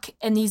stuck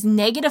in these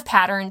negative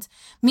patterns,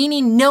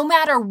 meaning no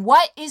matter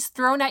what is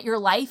thrown at your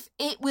life,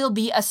 it will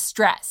be a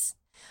stress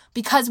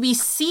because we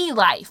see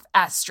life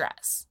as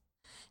stress.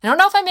 I don't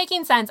know if I'm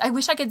making sense. I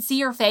wish I could see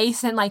your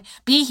face and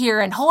be here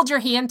and hold your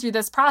hand through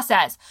this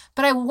process,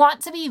 but I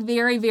want to be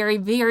very, very,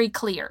 very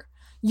clear.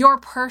 Your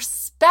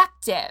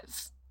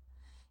perspective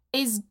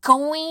is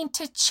going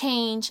to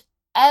change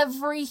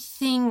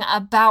everything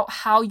about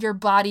how your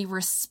body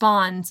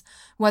responds,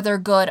 whether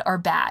good or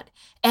bad.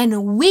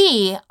 And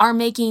we are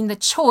making the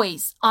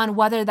choice on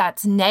whether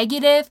that's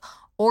negative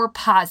or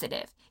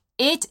positive.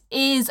 It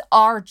is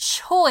our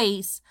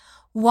choice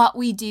what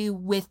we do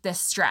with the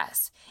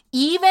stress.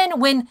 Even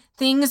when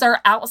things are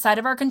outside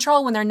of our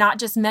control, when they're not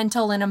just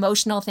mental and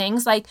emotional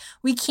things,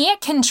 we can't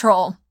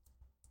control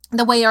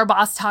the way our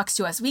boss talks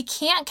to us. We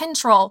can't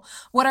control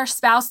what our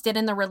spouse did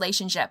in the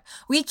relationship.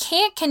 We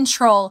can't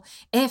control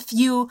if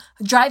you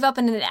drive up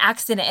in an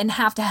accident and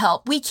have to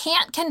help. We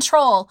can't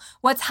control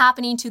what's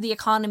happening to the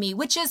economy,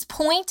 which is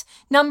point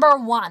number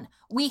one.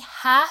 We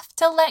have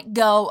to let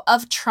go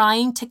of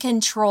trying to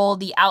control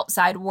the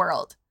outside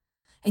world.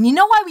 And you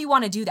know why we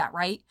want to do that,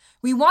 right?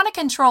 We want to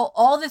control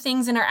all the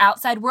things in our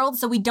outside world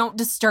so we don't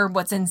disturb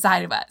what's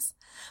inside of us.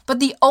 But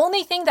the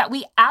only thing that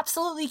we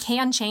absolutely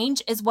can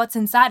change is what's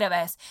inside of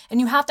us. And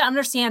you have to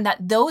understand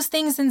that those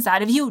things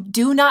inside of you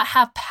do not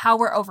have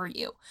power over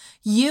you.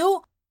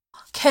 You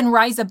can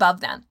rise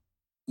above them.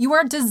 You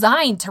are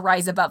designed to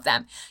rise above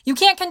them. You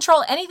can't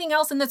control anything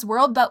else in this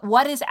world but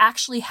what is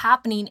actually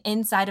happening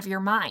inside of your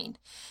mind.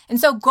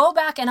 And so go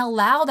back and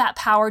allow that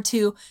power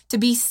to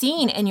be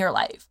seen in your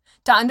life.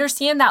 To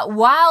understand that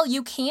while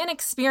you can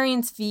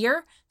experience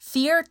fear,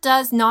 fear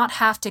does not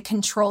have to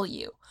control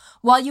you.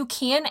 While you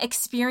can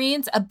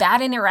experience a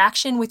bad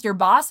interaction with your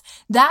boss,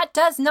 that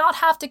does not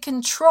have to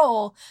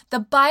control the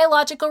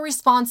biological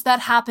response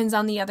that happens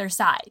on the other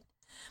side.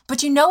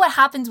 But you know what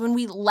happens when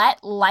we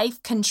let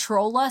life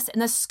control us in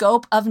the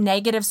scope of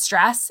negative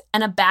stress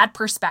and a bad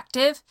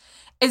perspective?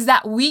 Is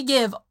that we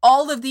give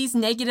all of these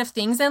negative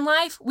things in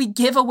life, we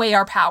give away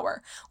our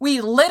power.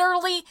 We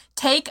literally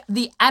take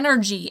the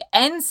energy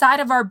inside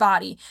of our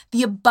body,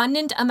 the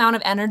abundant amount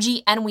of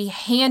energy, and we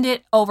hand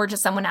it over to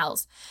someone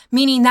else.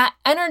 Meaning that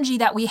energy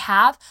that we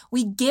have,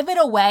 we give it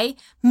away,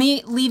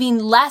 leaving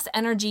less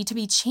energy to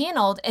be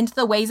channeled into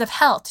the ways of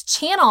health,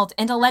 channeled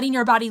into letting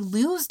your body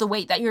lose the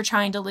weight that you're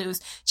trying to lose,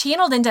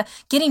 channeled into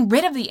getting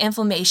rid of the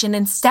inflammation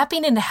and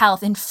stepping into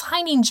health and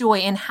finding joy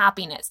and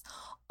happiness.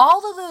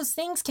 All of those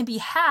things can be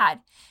had,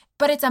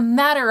 but it's a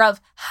matter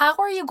of how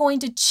are you going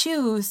to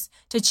choose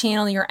to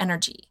channel your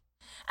energy?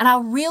 And I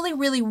really,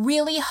 really,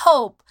 really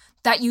hope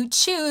that you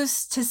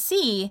choose to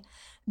see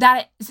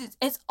that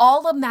it's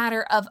all a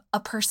matter of a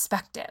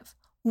perspective.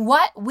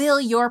 What will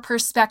your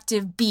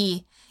perspective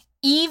be,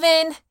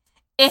 even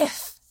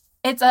if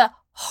it's a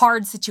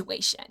hard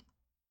situation?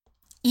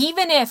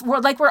 Even if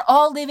we're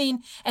all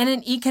living in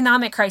an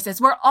economic crisis,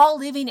 we're all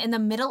living in the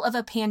middle of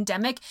a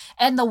pandemic,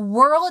 and the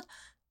world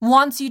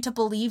wants you to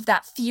believe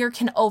that fear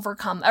can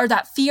overcome, or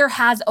that fear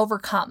has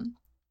overcome.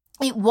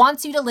 It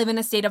wants you to live in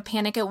a state of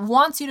panic. It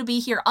wants you to be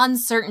here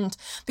uncertain,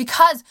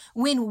 because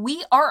when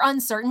we are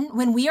uncertain,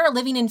 when we are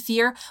living in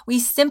fear, we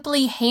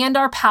simply hand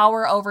our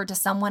power over to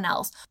someone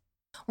else,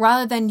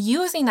 rather than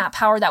using that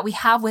power that we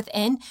have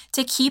within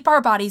to keep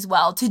our bodies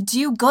well, to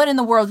do good in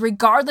the world,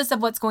 regardless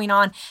of what's going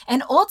on,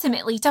 and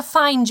ultimately to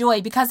find joy.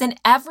 Because in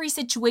every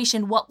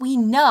situation, what we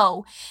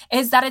know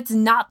is that it's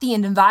not the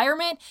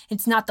environment,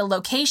 it's not the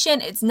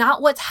location, it's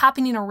not what's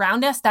happening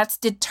around us that's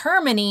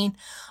determining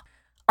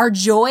our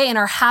joy and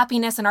our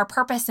happiness and our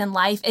purpose in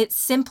life. It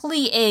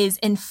simply is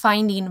in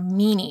finding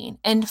meaning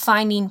and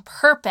finding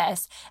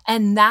purpose.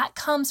 And that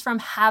comes from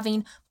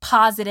having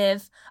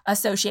positive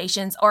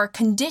associations or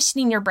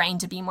conditioning your brain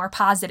to be more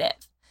positive.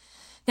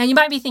 Now, you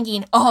might be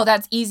thinking, oh,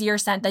 that's easier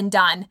said than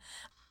done.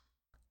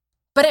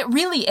 But it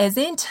really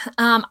isn't.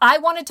 I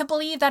wanted to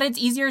believe that it's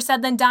easier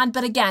said than done.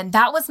 But again,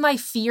 that was my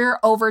fear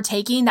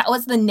overtaking. That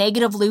was the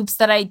negative loops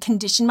that I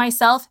conditioned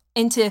myself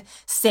into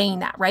saying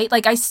that, right?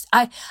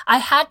 I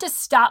had to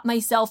stop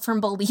myself from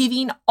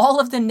believing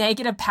all of the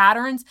negative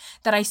patterns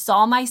that I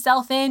saw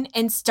myself in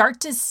and start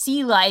to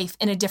see life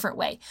in a different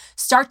way.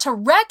 Start to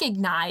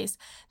recognize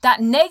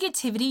that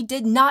negativity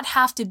did not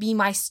have to be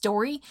my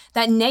story,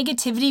 that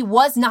negativity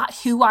was not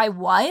who I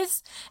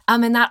was,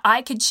 and that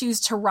I could choose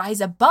to rise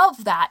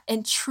above that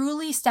and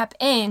truly step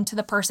into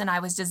the person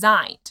I was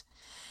designed.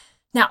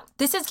 Now,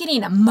 this is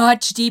getting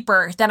much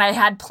deeper than I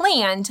had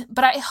planned,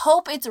 but I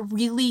hope it's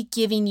really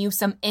giving you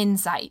some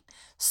insight.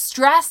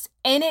 Stress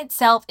in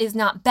itself is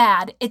not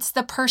bad. It's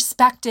the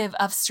perspective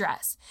of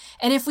stress.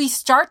 And if we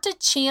start to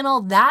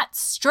channel that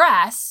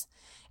stress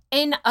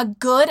in a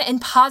good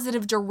and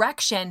positive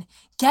direction,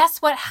 guess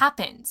what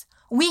happens?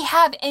 We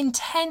have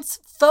intense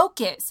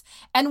focus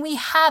and we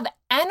have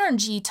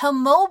energy to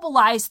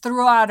mobilize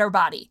throughout our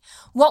body.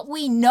 What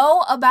we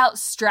know about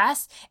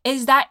stress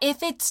is that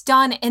if it's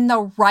done in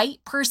the right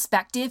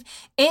perspective,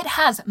 it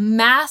has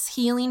mass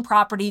healing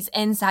properties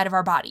inside of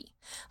our body.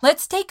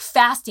 Let's take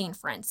fasting,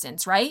 for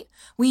instance, right?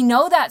 We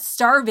know that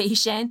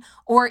starvation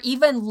or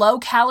even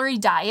low-calorie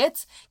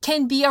diets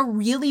can be a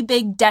really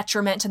big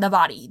detriment to the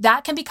body.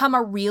 That can become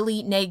a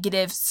really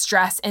negative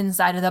stress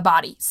inside of the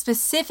body,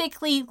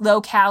 specifically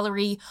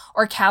low-calorie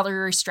or calorie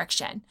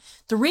restriction.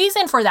 The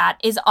reason for that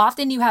is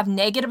often you have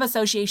negative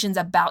associations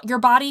about your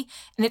body,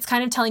 and it's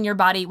kind of telling your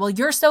body, well,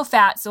 you're so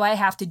fat, so I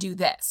have to do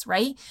this,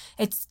 right?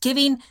 It's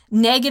giving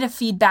negative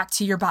feedback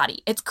to your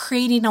body. It's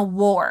creating a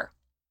war.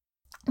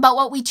 But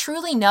what we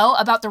truly know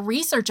about the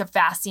research of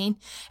fasting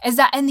is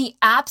that in the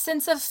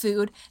absence of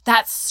food,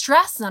 that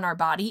stress on our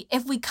body,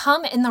 if we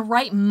come in the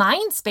right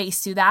mind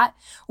space to that,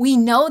 we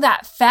know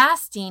that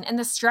fasting and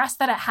the stress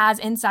that it has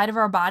inside of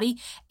our body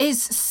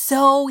is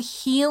so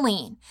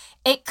healing.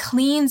 It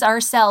cleans our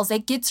cells.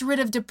 It gets rid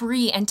of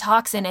debris and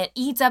toxin. It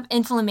eats up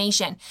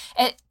inflammation.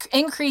 It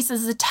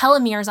increases the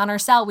telomeres on our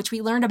cell, which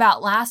we learned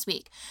about last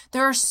week.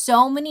 There are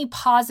so many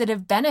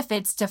positive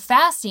benefits to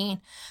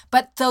fasting,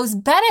 but those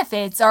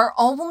benefits are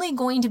only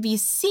going to be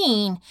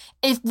seen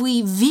if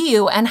we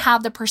view and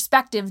have the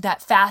perspective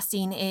that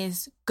fasting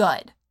is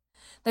good.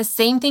 The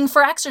same thing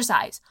for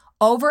exercise.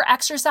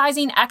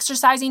 Over-exercising,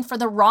 exercising for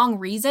the wrong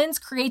reasons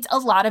creates a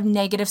lot of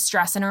negative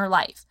stress in our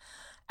life.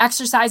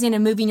 Exercising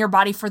and moving your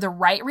body for the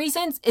right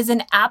reasons is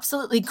an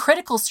absolutely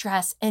critical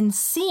stress in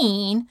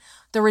seeing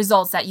the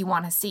results that you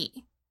want to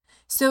see.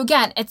 So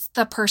again, it's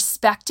the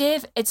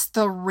perspective, it's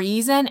the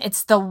reason,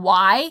 it's the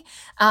why,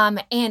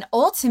 and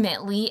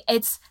ultimately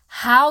it's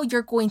how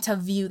you're going to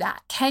view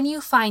that. Can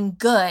you find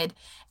good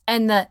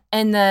in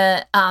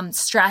the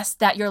stress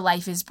that your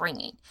life is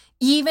bringing?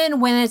 Even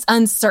when it's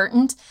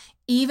uncertain,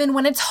 even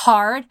when it's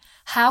hard,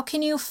 how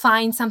can you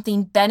find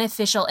something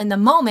beneficial in the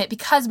moment?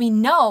 Because we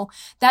know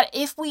that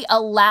if we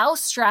allow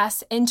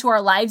stress into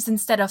our lives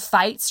instead of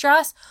fight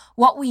stress,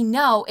 what we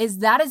know is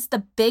that is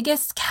the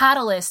biggest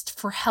catalyst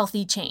for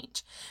healthy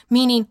change.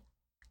 Meaning,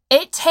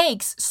 it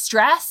takes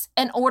stress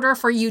in order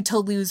for you to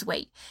lose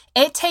weight.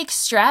 It takes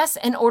stress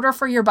in order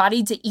for your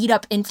body to eat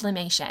up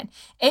inflammation.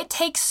 It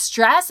takes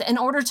stress in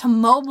order to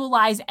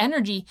mobilize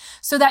energy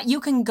so that you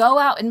can go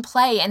out and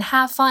play and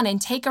have fun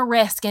and take a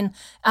risk and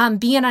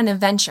be on an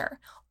adventure.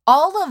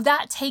 All of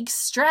that takes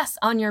stress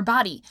on your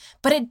body,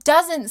 but it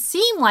doesn't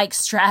seem like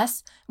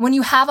stress when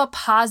you have a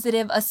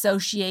positive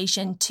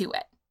association to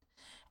it.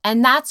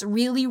 And that's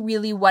really,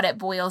 really what it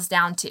boils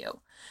down to.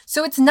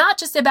 So it's not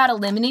just about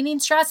eliminating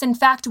stress. In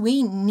fact,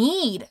 we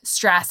need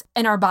stress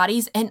in our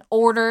bodies in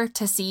order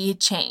to see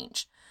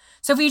change.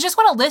 So if you just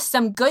want to list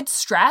some good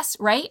stress,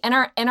 right, in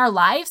our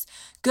lives,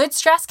 good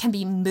stress can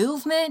be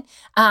movement.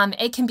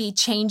 It can be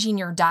changing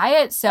your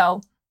diet.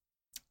 So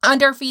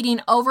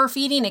underfeeding,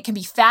 overfeeding, it can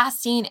be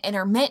fasting,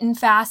 intermittent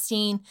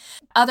fasting.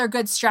 Other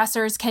good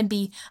stressors can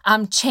be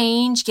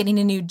change, getting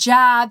a new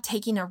job,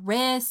 taking a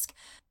risk,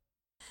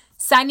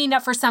 signing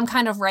up for some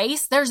kind of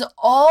race. There's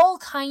all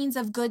kinds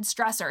of good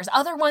stressors.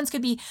 Other ones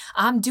could be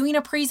doing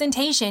a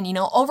presentation,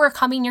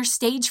 overcoming your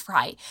stage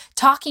fright,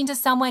 talking to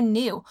someone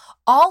new.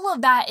 All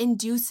of that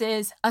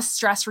induces a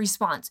stress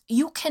response.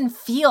 You can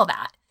feel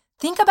that.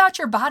 Think about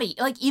your body.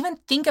 Even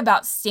think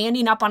about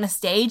standing up on a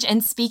stage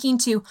and speaking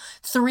to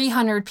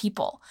 300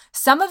 people.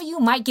 Some of you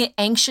might get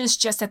anxious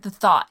just at the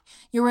thought.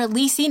 You're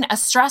releasing a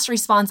stress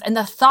response and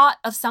the thought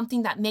of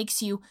something that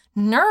makes you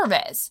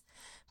nervous.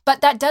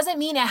 But that doesn't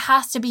mean it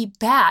has to be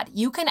bad.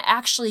 You can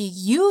actually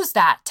use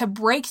that to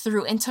break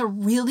through into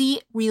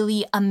really,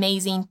 really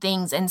amazing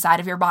things inside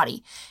of your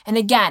body. And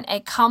again,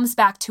 it comes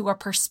back to a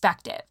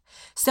perspective.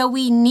 So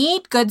we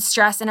need good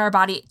stress in our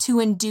body to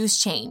induce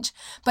change.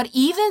 But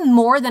even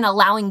more than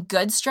allowing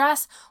good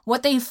stress,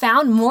 what they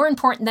found more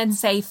important than,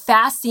 say,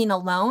 fasting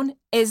alone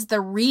is the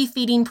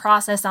refeeding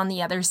process on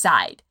the other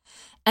side.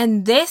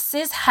 And this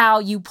is how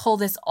you pull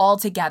this all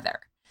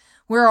together.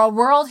 We're a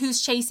world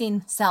who's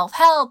chasing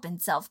self-help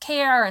and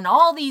self-care and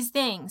all these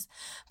things.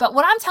 But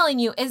what I'm telling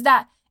you is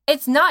that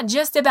it's not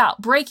just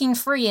about breaking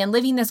free and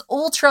living this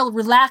ultra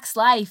relaxed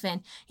life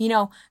and,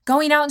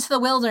 going out into the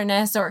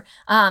wilderness or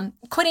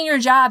quitting your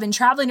job and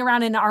traveling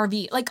around in an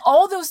RV.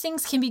 All those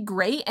things can be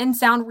great and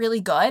sound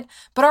really good.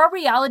 But our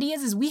reality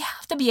is we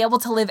have to be able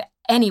to live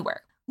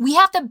anywhere. We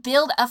have to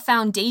build a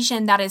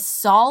foundation that is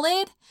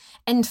solid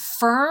and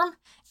firm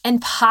and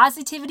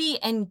positivity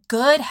and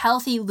good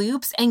healthy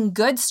loops and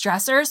good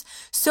stressors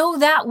so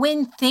that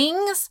when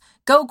things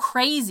go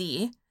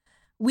crazy,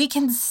 we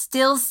can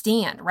still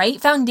stand, right?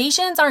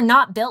 Foundations are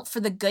not built for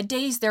the good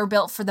days, they're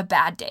built for the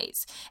bad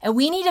days. And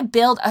we need to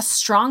build a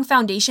strong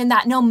foundation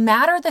that no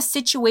matter the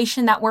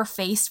situation that we're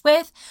faced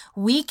with,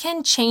 we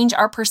can change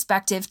our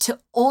perspective to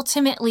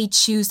ultimately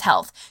choose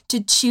health,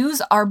 to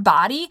choose our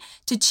body,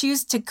 to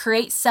choose to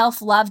create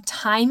self-love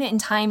time and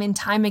time and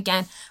time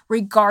again,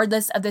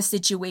 regardless of the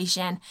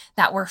situation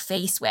that we're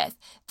faced with.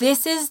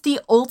 This is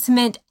the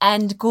ultimate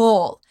end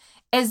goal,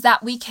 is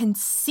that we can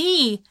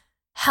see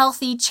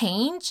healthy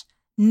change,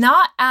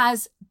 not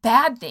as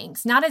bad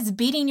things, not as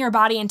beating your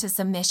body into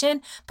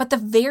submission, but the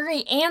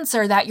very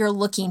answer that you're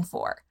looking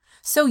for.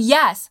 So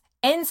yes,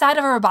 inside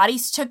of our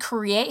bodies, to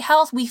create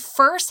health, we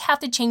first have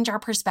to change our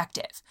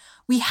perspective.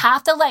 We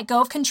have to let go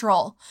of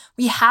control.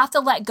 We have to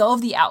let go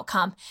of the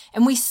outcome.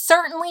 And we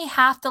certainly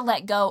have to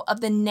let go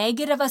of the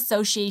negative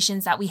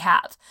associations that we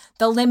have,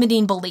 the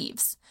limiting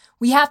beliefs.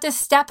 We have to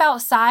step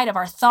outside of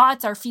our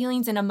thoughts, our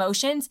feelings, and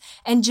emotions,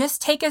 and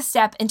just take a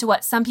step into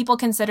what some people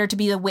consider to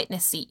be the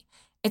witness seat.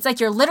 It's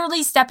like you're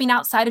literally stepping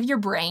outside of your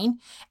brain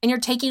and you're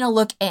taking a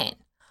look in.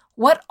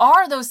 What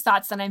are those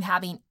thoughts that I'm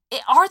having?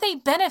 Are they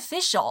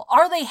beneficial?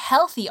 Are they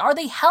healthy? Are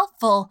they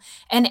helpful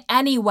in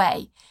any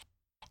way?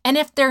 And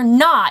if they're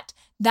not,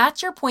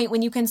 that's your point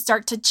when you can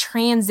start to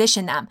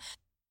transition them.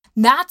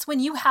 That's when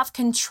you have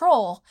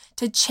control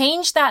to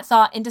change that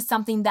thought into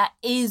something that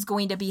is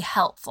going to be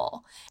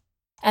helpful.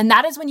 And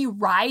that is when you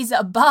rise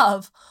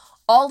above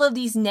all of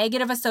these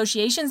negative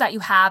associations that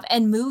you have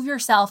and move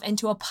yourself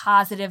into a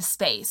positive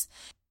space.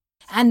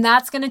 And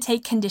that's going to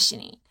take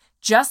conditioning.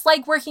 Just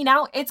like working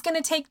out, it's going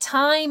to take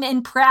time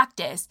and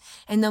practice.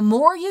 And the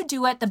more you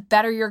do it, the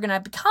better you're going to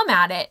become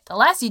at it. The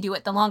less you do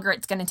it, the longer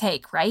it's going to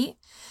take, right?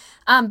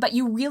 But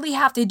you really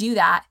have to do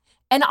that.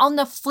 And on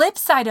the flip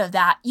side of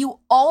that, you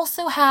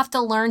also have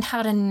to learn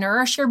how to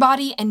nourish your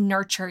body and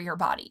nurture your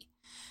body.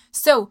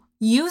 So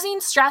using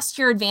stress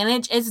to your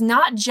advantage is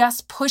not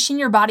just pushing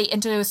your body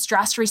into a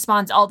stress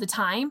response all the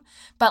time,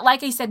 but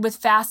like I said with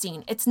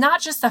fasting, it's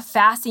not just the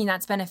fasting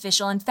that's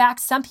beneficial. In fact,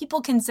 some people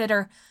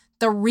consider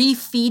the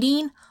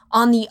refeeding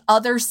on the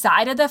other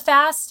side of the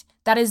fast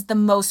that is the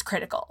most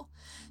critical.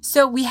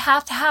 So we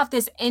have to have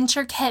this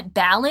intricate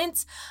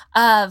balance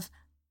of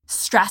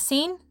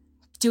stressing,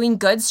 doing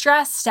good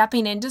stress,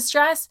 stepping into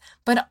stress,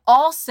 but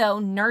also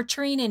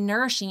nurturing and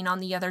nourishing on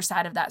the other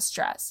side of that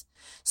stress.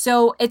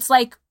 So it's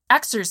like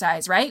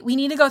exercise, right? We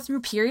need to go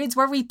through periods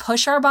where we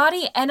push our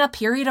body and a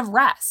period of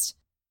rest.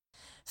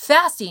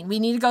 Fasting, we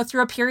need to go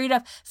through a period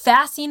of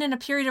fasting and a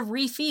period of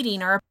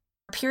refeeding, or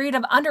a period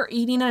of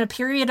undereating and a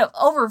period of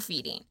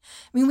overfeeding.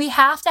 I mean, we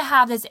have to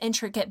have this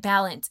intricate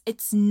balance.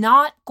 It's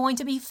not going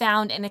to be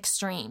found in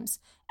extremes.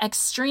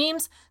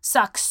 Extremes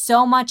suck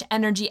so much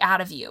energy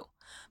out of you.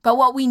 But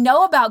what we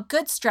know about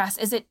good stress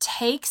is it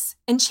takes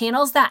and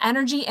channels that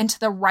energy into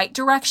the right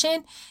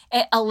direction.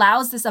 It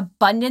allows this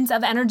abundance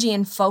of energy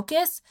and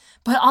focus.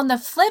 But on the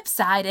flip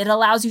side, it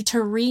allows you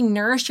to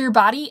re-nourish your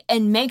body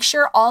and make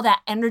sure all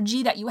that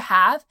energy that you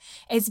have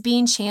is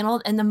being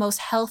channeled in the most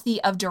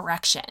healthy of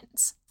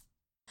directions.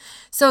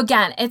 So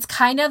again, it's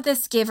kind of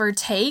this give or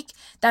take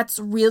that's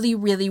really,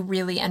 really,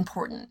 really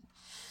important.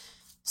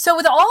 So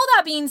with all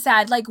that being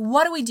said,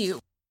 what do we do?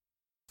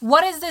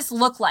 What does this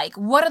look like?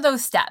 What are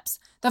those steps?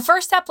 The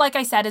first step, like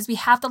I said, is we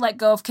have to let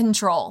go of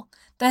control.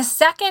 The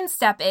second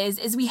step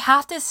is we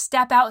have to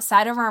step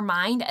outside of our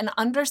mind and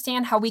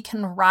understand how we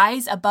can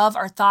rise above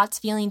our thoughts,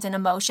 feelings, and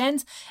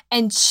emotions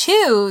and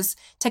choose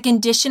to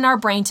condition our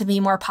brain to be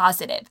more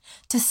positive,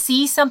 to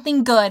see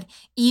something good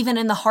even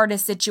in the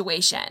hardest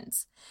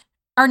situations.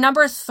 Our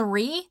number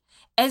 3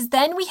 is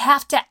then we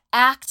have to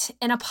act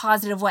in a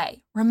positive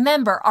way.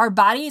 Remember, our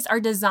bodies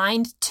are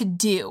designed to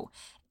do.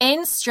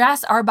 In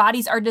stress, our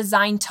bodies are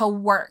designed to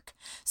work.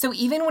 So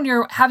even when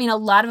you're having a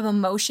lot of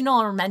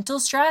emotional or mental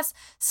stress,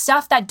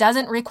 stuff that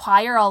doesn't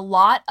require a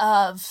lot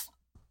of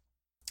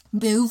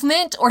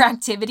movement or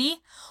activity,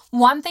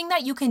 one thing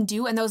that you can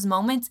do in those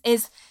moments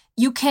is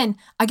you can,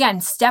 again,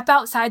 step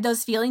outside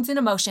those feelings and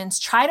emotions,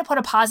 try to put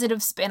a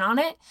positive spin on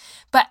it,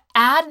 but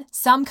add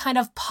some kind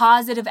of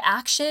positive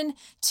action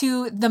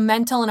to the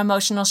mental and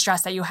emotional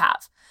stress that you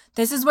have.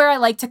 This is where I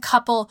like to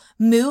couple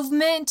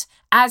movement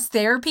as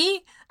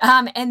therapy.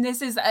 And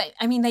this is,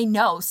 they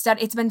know,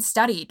 it's been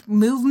studied.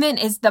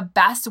 Movement is the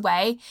best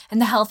way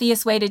and the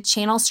healthiest way to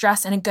channel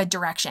stress in a good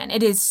direction.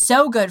 It is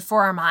so good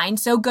for our mind,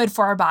 so good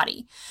for our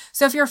body.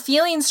 So if you're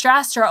feeling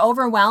stressed or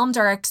overwhelmed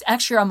or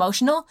extra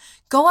emotional,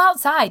 go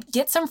outside,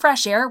 get some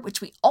fresh air, which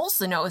we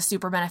also know is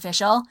super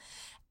beneficial,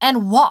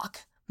 and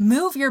walk,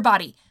 move your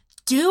body.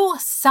 Do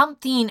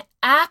something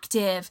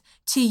active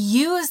to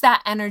use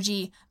that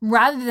energy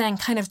rather than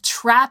kind of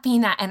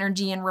trapping that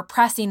energy and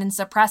repressing and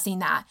suppressing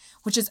that,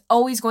 which is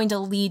always going to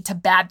lead to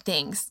bad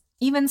things,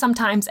 even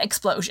sometimes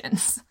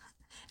explosions.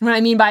 And what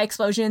I mean by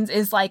explosions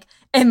is like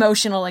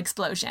emotional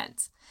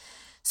explosions.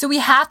 So we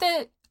have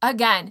to,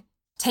 again,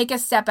 take a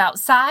step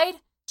outside,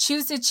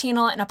 choose to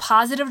channel it in a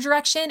positive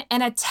direction,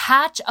 and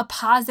attach a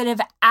positive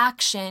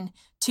action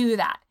to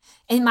that.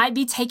 It might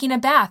be taking a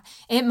bath.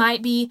 It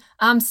might be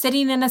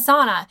sitting in a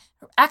sauna,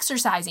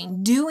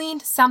 exercising. Doing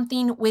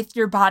something with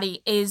your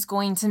body is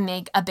going to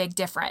make a big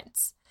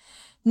difference.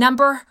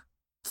 Number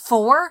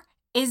 4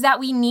 is that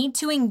we need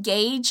to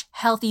engage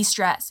healthy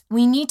stress.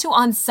 We need to,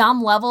 on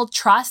some level,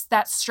 trust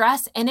that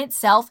stress in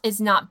itself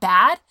is not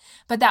bad,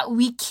 but that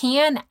we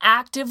can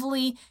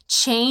actively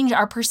change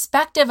our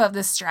perspective of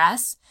the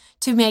stress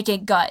to make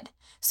it good.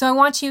 So I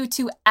want you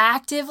to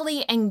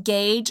actively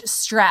engage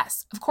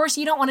stress. Of course,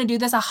 you don't want to do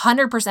this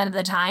 100% of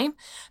the time,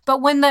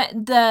 but when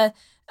the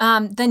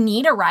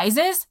need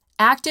arises,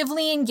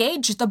 Actively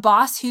engage the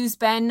boss who's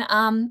been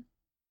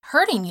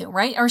hurting you,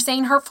 right? Or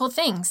saying hurtful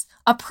things.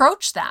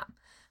 Approach them.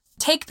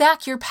 Take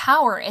back your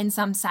power in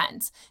some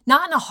sense,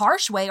 not in a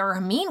harsh way or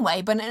a mean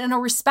way, but in a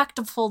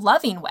respectful,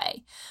 loving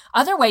way.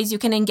 Other ways you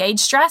can engage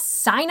stress: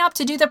 sign up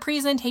to do the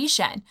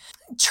presentation.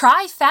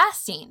 Try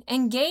fasting,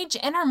 engage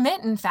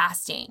intermittent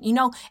fasting,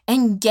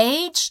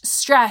 engage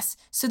stress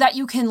so that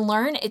you can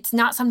learn it's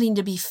not something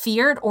to be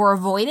feared or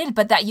avoided,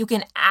 but that you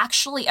can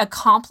actually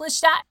accomplish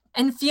that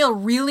and feel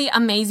really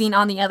amazing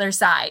on the other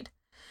side.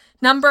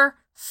 Number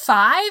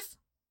 5,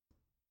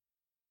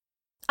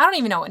 I don't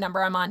even know what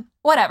number I'm on,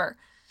 whatever.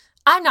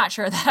 I'm not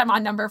sure that I'm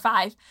on number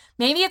 5.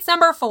 Maybe it's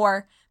number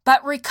 4,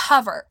 but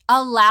recover.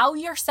 Allow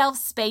yourself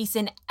space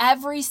in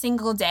every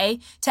single day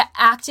to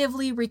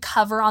actively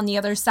recover on the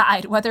other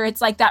side, whether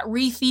it's like that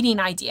refeeding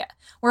idea,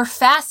 where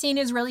fasting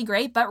is really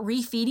great, but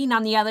refeeding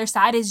on the other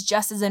side is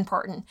just as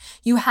important.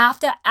 You have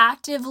to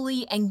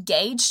actively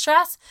engage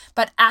stress,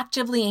 but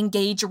actively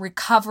engage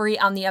recovery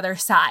on the other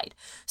side.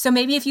 So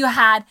maybe if you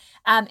had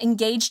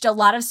engaged a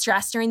lot of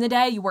stress during the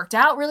day, you worked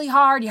out really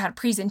hard, you had a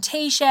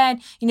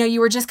presentation, you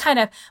were just kind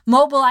of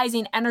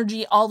mobilizing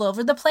energy all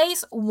over the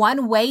place.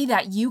 One way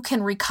that you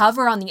can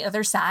recover on the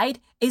other side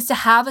is to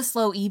have a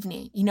slow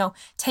evening.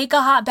 Take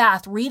a hot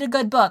bath, read a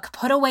good book,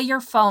 put away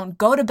your phone,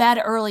 go to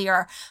bed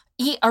earlier,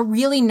 eat a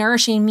really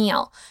nourishing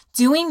meal.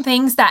 Doing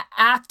things that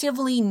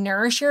actively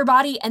nourish your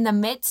body in the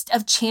midst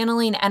of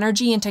channeling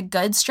energy into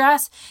good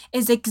stress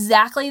is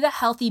exactly the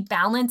healthy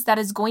balance that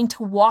is going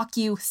to walk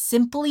you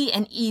simply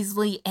and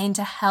easily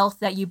into health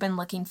that you've been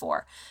looking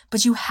for.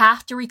 But you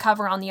have to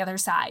recover on the other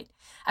side.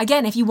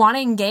 Again, if you want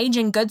to engage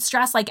in good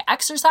stress like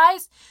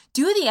exercise,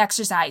 do the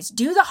exercise,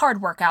 do the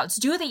hard workouts,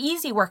 do the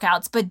easy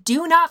workouts, but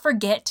do not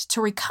forget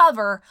to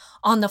recover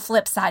on the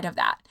flip side of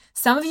that.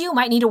 Some of you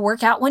might need to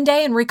work out one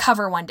day and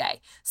recover one day.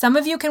 Some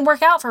of you can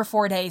work out for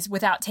 4 days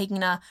without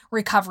taking a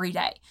recovery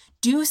day.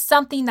 Do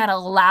something that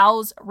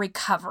allows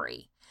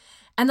recovery.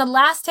 And the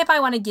last tip I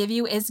want to give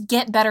you is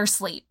get better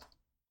sleep.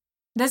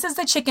 This is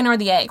the chicken or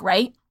the egg,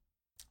 right?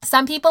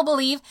 Some people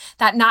believe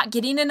that not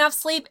getting enough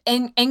sleep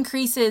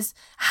increases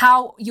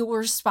how you will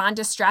respond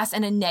to stress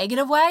in a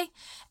negative way.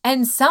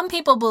 And some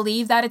people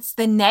believe that it's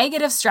the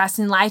negative stress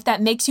in life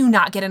that makes you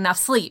not get enough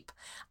sleep.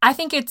 I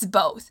think it's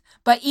both.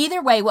 But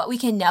either way, what we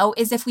can know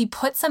is if we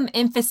put some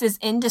emphasis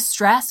into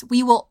stress,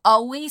 we will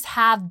always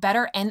have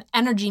better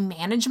energy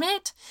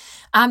management.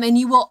 And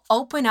you will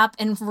open up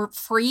and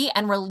free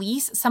and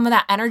release some of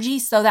that energy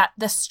so that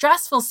the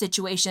stressful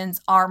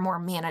situations are more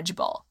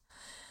manageable.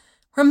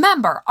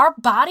 Remember, our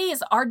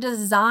bodies are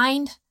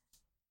designed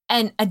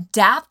and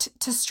adapt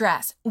to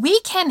stress. We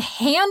can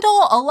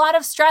handle a lot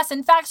of stress.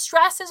 In fact,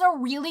 stress is a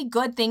really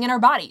good thing in our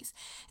bodies.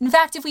 In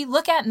fact, if we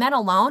look at men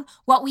alone,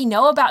 what we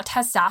know about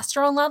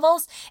testosterone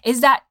levels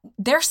is that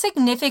they're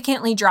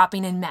significantly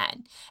dropping in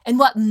men. And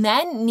what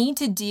men need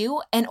to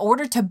do in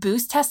order to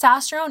boost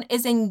testosterone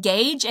is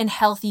engage in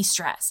healthy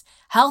stress.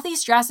 Healthy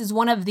stress is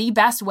one of the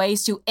best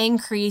ways to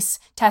increase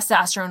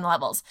testosterone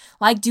levels,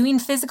 like doing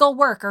physical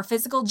work or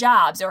physical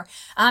jobs or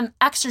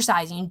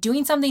exercising,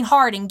 doing something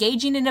hard,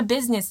 engaging in a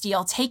business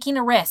deal, taking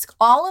a risk.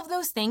 All of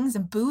those things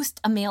boost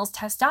a male's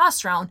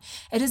testosterone.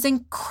 It is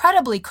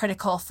incredibly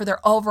critical for their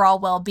overall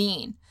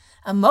well-being.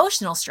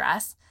 Emotional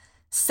stress,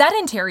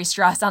 sedentary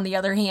stress, on the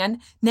other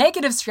hand,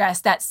 negative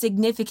stress that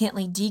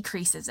significantly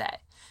decreases it.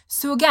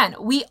 So again,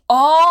 we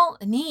all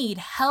need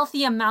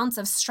healthy amounts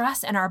of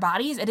stress in our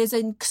bodies. It is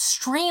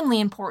extremely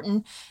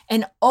important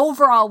in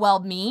overall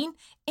well-being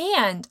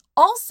and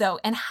also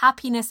in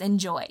happiness and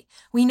joy.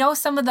 We know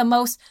some of the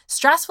most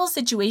stressful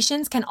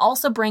situations can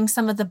also bring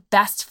some of the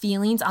best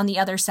feelings on the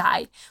other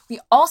side. We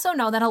also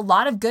know that a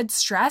lot of good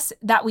stress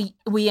that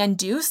we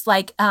induce,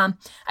 like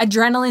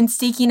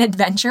adrenaline-seeking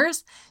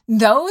adventures,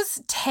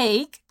 those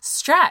take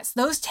stress.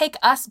 Those take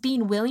us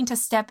being willing to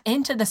step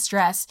into the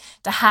stress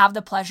to have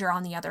the pleasure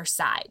on the other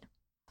side.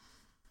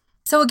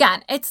 So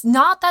again, it's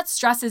not that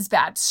stress is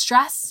bad.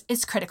 Stress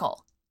is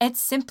critical. It's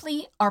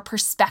simply our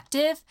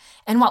perspective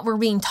and what we're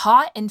being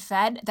taught and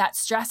fed that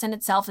stress in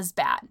itself is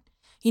bad.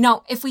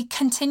 If we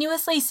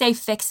continuously stay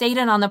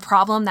fixated on the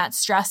problem that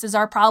stress is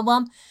our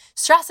problem,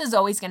 stress is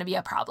always going to be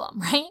a problem,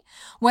 right?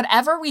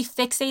 Whatever we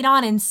fixate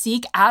on and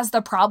seek as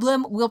the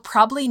problem, we'll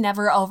probably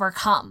never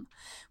overcome.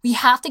 We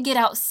have to get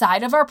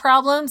outside of our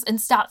problems and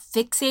stop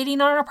fixating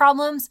on our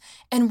problems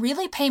and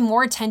really pay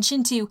more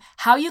attention to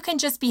how you can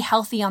just be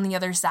healthy on the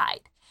other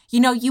side.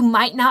 You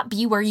might not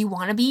be where you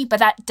want to be, but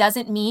that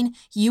doesn't mean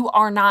you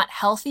are not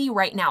healthy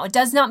right now. It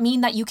does not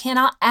mean that you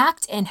cannot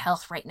act in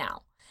health right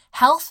now.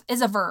 Health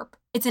is a verb.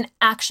 It's an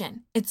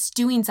action. It's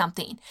doing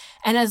something.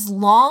 And as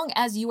long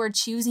as you are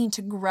choosing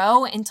to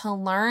grow and to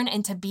learn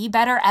and to be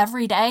better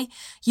every day,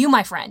 you,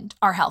 my friend,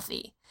 are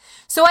healthy.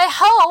 So I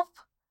hope,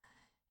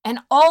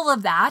 and all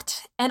of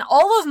that, and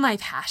all of my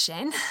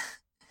passion,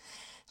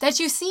 that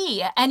you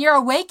see and you're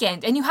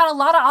awakened and you had a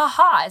lot of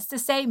ahas to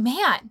say,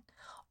 man,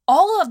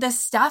 all of this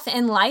stuff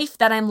in life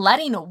that I'm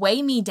letting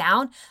weigh me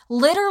down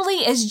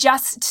literally is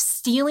just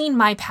stealing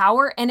my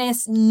power and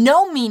has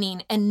no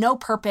meaning and no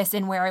purpose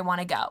in where I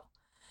want to go.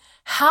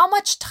 How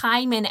much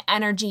time and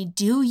energy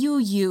do you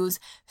use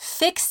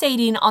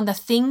fixating on the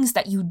things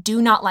that you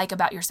do not like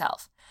about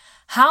yourself?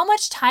 How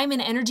much time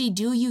and energy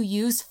do you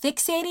use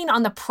fixating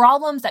on the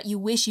problems that you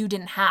wish you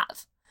didn't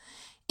have?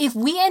 If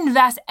we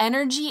invest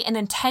energy and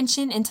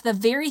attention into the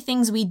very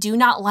things we do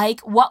not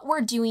like, what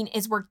we're doing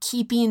is we're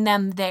keeping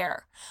them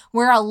there.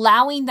 We're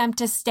allowing them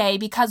to stay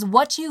because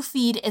what you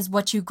feed is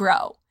what you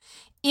grow.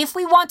 If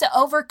we want to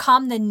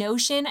overcome the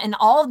notion and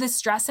all of the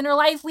stress in our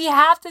life, we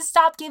have to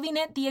stop giving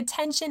it the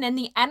attention and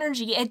the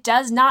energy it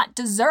does not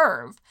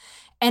deserve.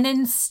 And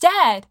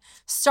instead,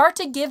 start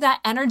to give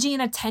that energy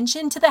and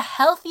attention to the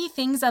healthy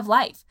things of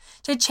life,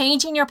 to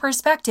changing your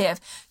perspective,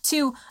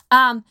 to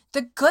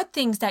the good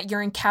things that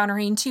you're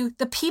encountering, to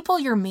the people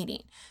you're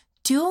meeting.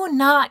 Do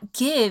not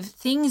give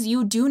things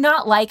you do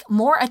not like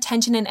more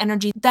attention and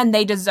energy than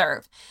they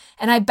deserve.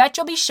 And I bet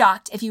you'll be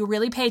shocked if you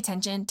really pay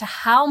attention to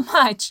how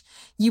much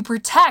you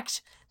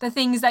protect the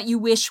things that you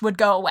wish would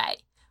go away.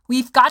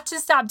 We've got to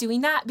stop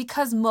doing that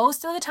because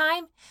most of the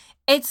time,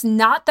 it's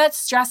not that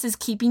stress is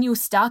keeping you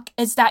stuck,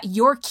 it's that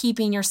you're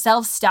keeping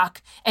yourself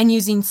stuck and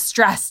using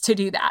stress to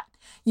do that.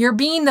 You're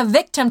being the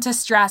victim to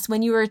stress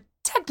when you are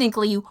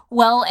technically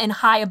well and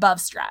high above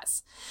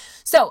stress.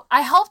 So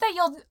I hope that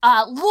you'll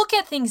look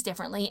at things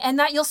differently and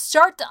that you'll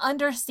start to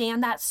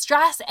understand that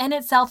stress in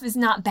itself is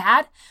not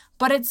bad,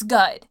 but it's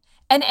good.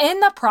 And in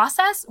the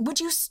process, would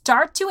you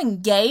start to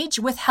engage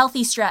with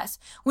healthy stress?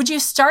 Would you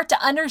start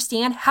to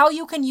understand how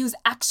you can use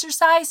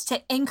exercise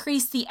to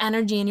increase the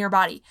energy in your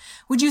body?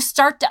 Would you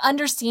start to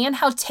understand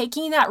how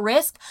taking that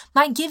risk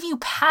might give you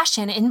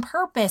passion and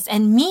purpose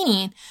and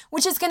meaning,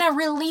 which is going to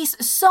release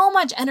so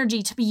much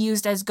energy to be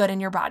used as good in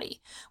your body?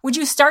 Would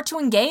you start to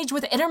engage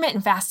with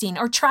intermittent fasting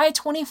or try a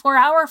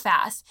 24-hour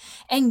fast?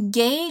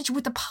 Engage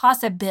with the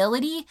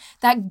possibility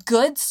that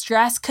good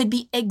stress could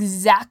be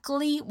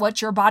exactly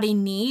what your body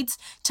needs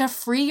to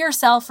free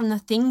yourself from the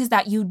things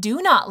that you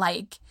do not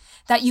like,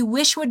 that you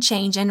wish would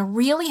change, and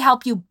really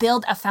help you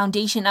build a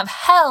foundation of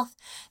health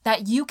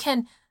that you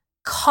can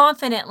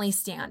confidently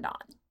stand on.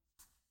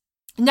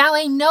 Now,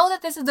 I know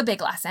that this is a big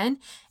lesson,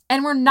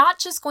 and we're not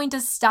just going to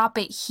stop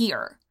it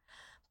here.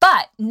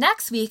 But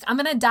next week, I'm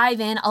going to dive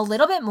in a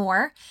little bit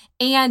more,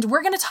 and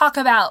we're going to talk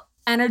about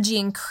energy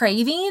and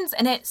cravings,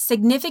 and it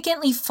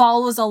significantly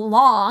follows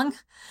along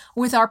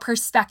with our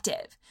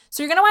perspective.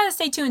 So you're going to want to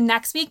stay tuned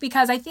next week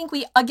because I think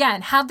we,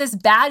 again, have this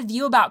bad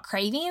view about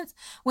cravings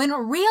when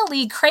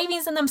really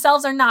cravings in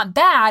themselves are not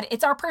bad.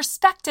 It's our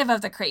perspective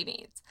of the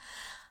cravings.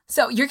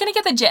 So you're going to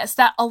get the gist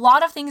that a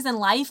lot of things in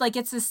life, like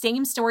it's the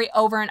same story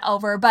over and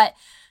over, but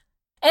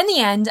in the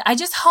end, I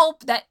just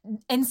hope that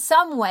in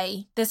some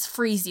way this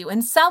frees you.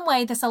 In some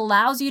way, this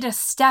allows you to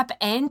step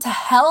into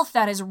health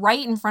that is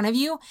right in front of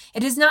you.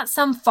 It is not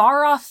some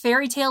far off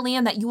fairy tale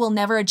land that you will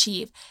never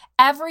achieve.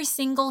 Every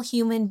single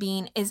human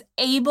being is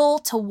able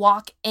to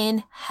walk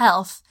in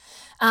health.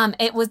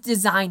 It was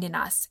designed in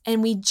us,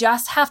 and we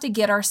just have to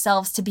get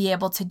ourselves to be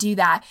able to do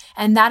that.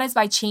 And that is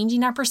by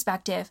changing our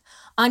perspective,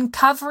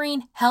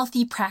 uncovering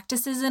healthy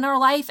practices in our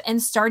life, and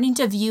starting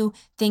to view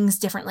things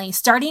differently,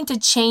 starting to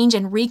change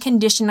and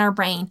recondition our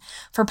brain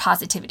for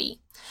positivity.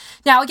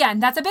 Now,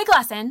 again, that's a big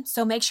lesson,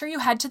 so make sure you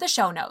head to the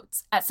show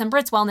notes at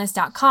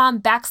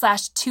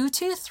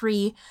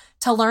simbritzwellness.com/223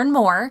 to learn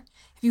more.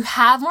 If you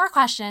have more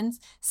questions,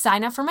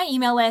 sign up for my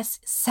email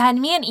list, send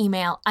me an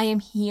email. I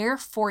am here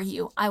for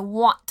you. I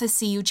want to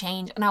see you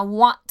change, and I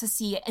want to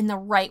see it in the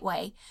right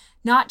way,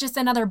 not just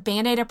another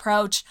Band-Aid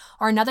approach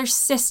or another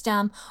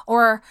system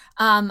or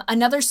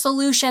another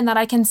solution that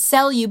I can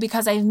sell you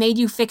because I've made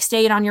you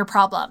fixate on your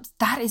problems.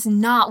 That is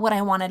not what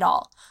I want at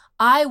all.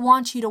 I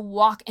want you to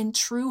walk in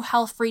true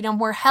health freedom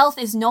where health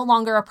is no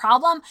longer a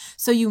problem,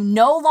 so you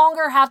no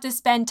longer have to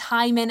spend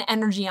time and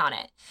energy on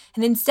it.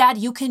 And instead,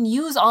 you can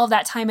use all of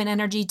that time and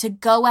energy to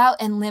go out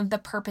and live the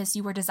purpose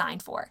you were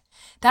designed for.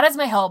 That is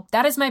my hope,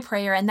 that is my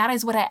prayer, and that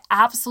is what I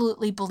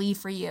absolutely believe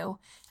for you.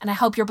 And I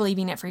hope you're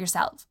believing it for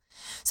yourself.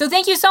 So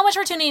thank you so much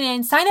for tuning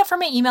in. Sign up for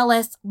my email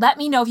list. Let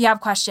me know if you have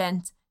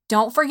questions.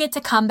 Don't forget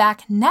to come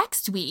back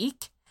next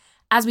week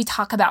as we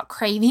talk about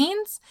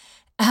cravings,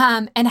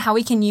 and how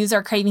we can use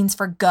our cravings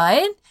for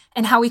good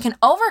and how we can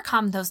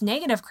overcome those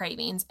negative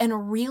cravings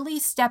and really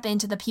step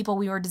into the people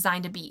we were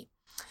designed to be.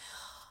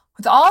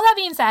 With all that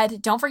being said,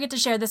 don't forget to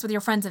share this with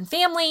your friends and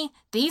family.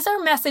 These are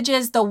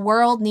messages the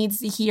world needs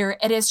to hear.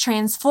 It is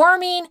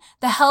transforming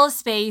the health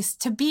space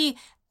to be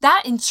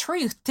that in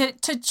truth,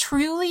 to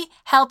truly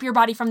help your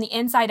body from the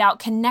inside out,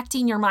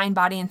 connecting your mind,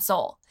 body, and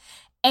soul.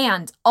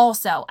 And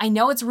also, I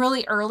know it's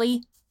really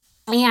early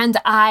and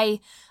I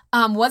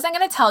wasn't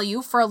going to tell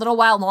you for a little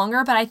while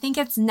longer, but I think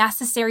it's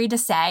necessary to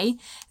say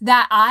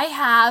that I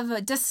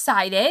have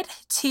decided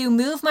to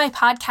move my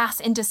podcast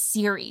into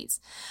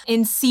series,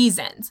 in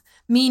seasons,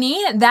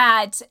 meaning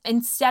that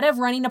instead of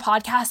running a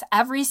podcast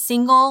every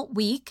single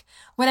week,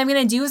 what I'm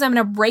going to do is I'm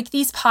going to break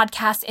these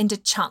podcasts into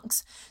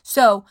chunks.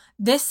 So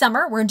this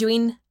summer, we're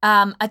doing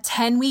a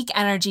 10-week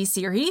energy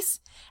series,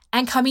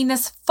 and coming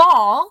this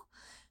fall,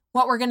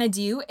 what we're going to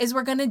do is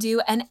we're going to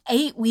do an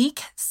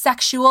 8-week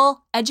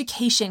sexual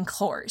education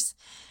course.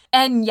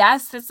 And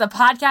yes, it's a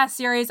podcast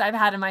series I've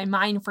had in my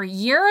mind for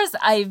years.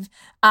 I've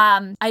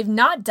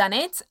not done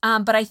it,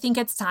 but I think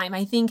it's time.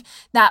 I think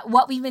that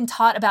what we've been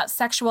taught about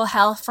sexual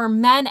health for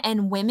men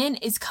and women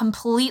is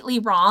completely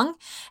wrong.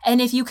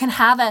 And if you can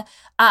have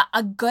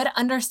a good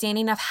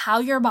understanding of how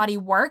your body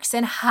works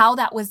and how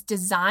that was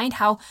designed,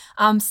 how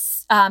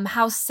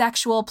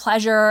sexual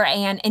pleasure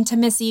and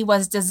intimacy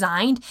was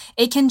designed,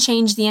 it can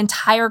change the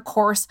entire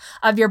course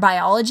of your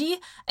biology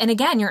and,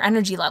 again, your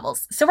energy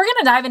levels. So we're going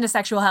to dive into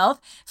sexual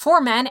health for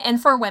men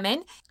and for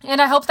women. And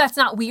I hope that's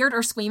not weird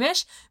or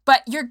squeamish,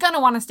 but you're going to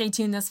want to stay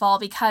tuned this fall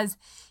because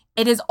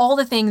it is all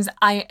the things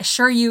I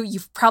assure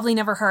you've probably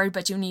never heard,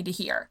 but you need to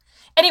hear.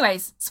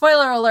 Anyways,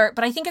 spoiler alert,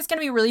 but I think it's going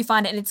to be really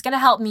fun and it's going to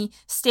help me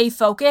stay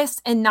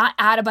focused and not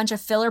add a bunch of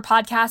filler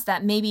podcasts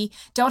that maybe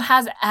don't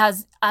have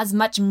as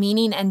much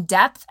meaning and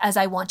depth as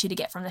I want you to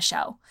get from the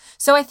show.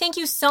 So I thank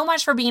you so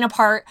much for being a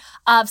part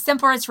of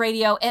Simple Roots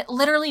Radio. It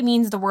literally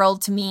means the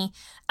world to me.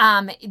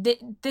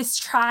 This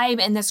tribe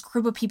and this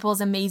group of people is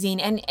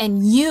amazing.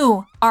 And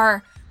you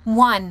are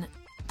one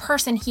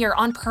person here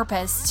on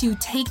purpose to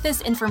take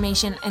this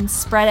information and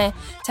spread it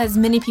to as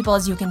many people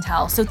as you can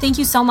tell. So thank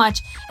you so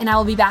much. And I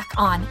will be back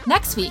on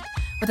next week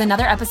with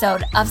another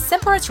episode of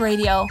Simple Roots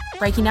Radio,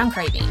 Breaking Down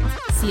Cravings.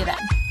 See you then.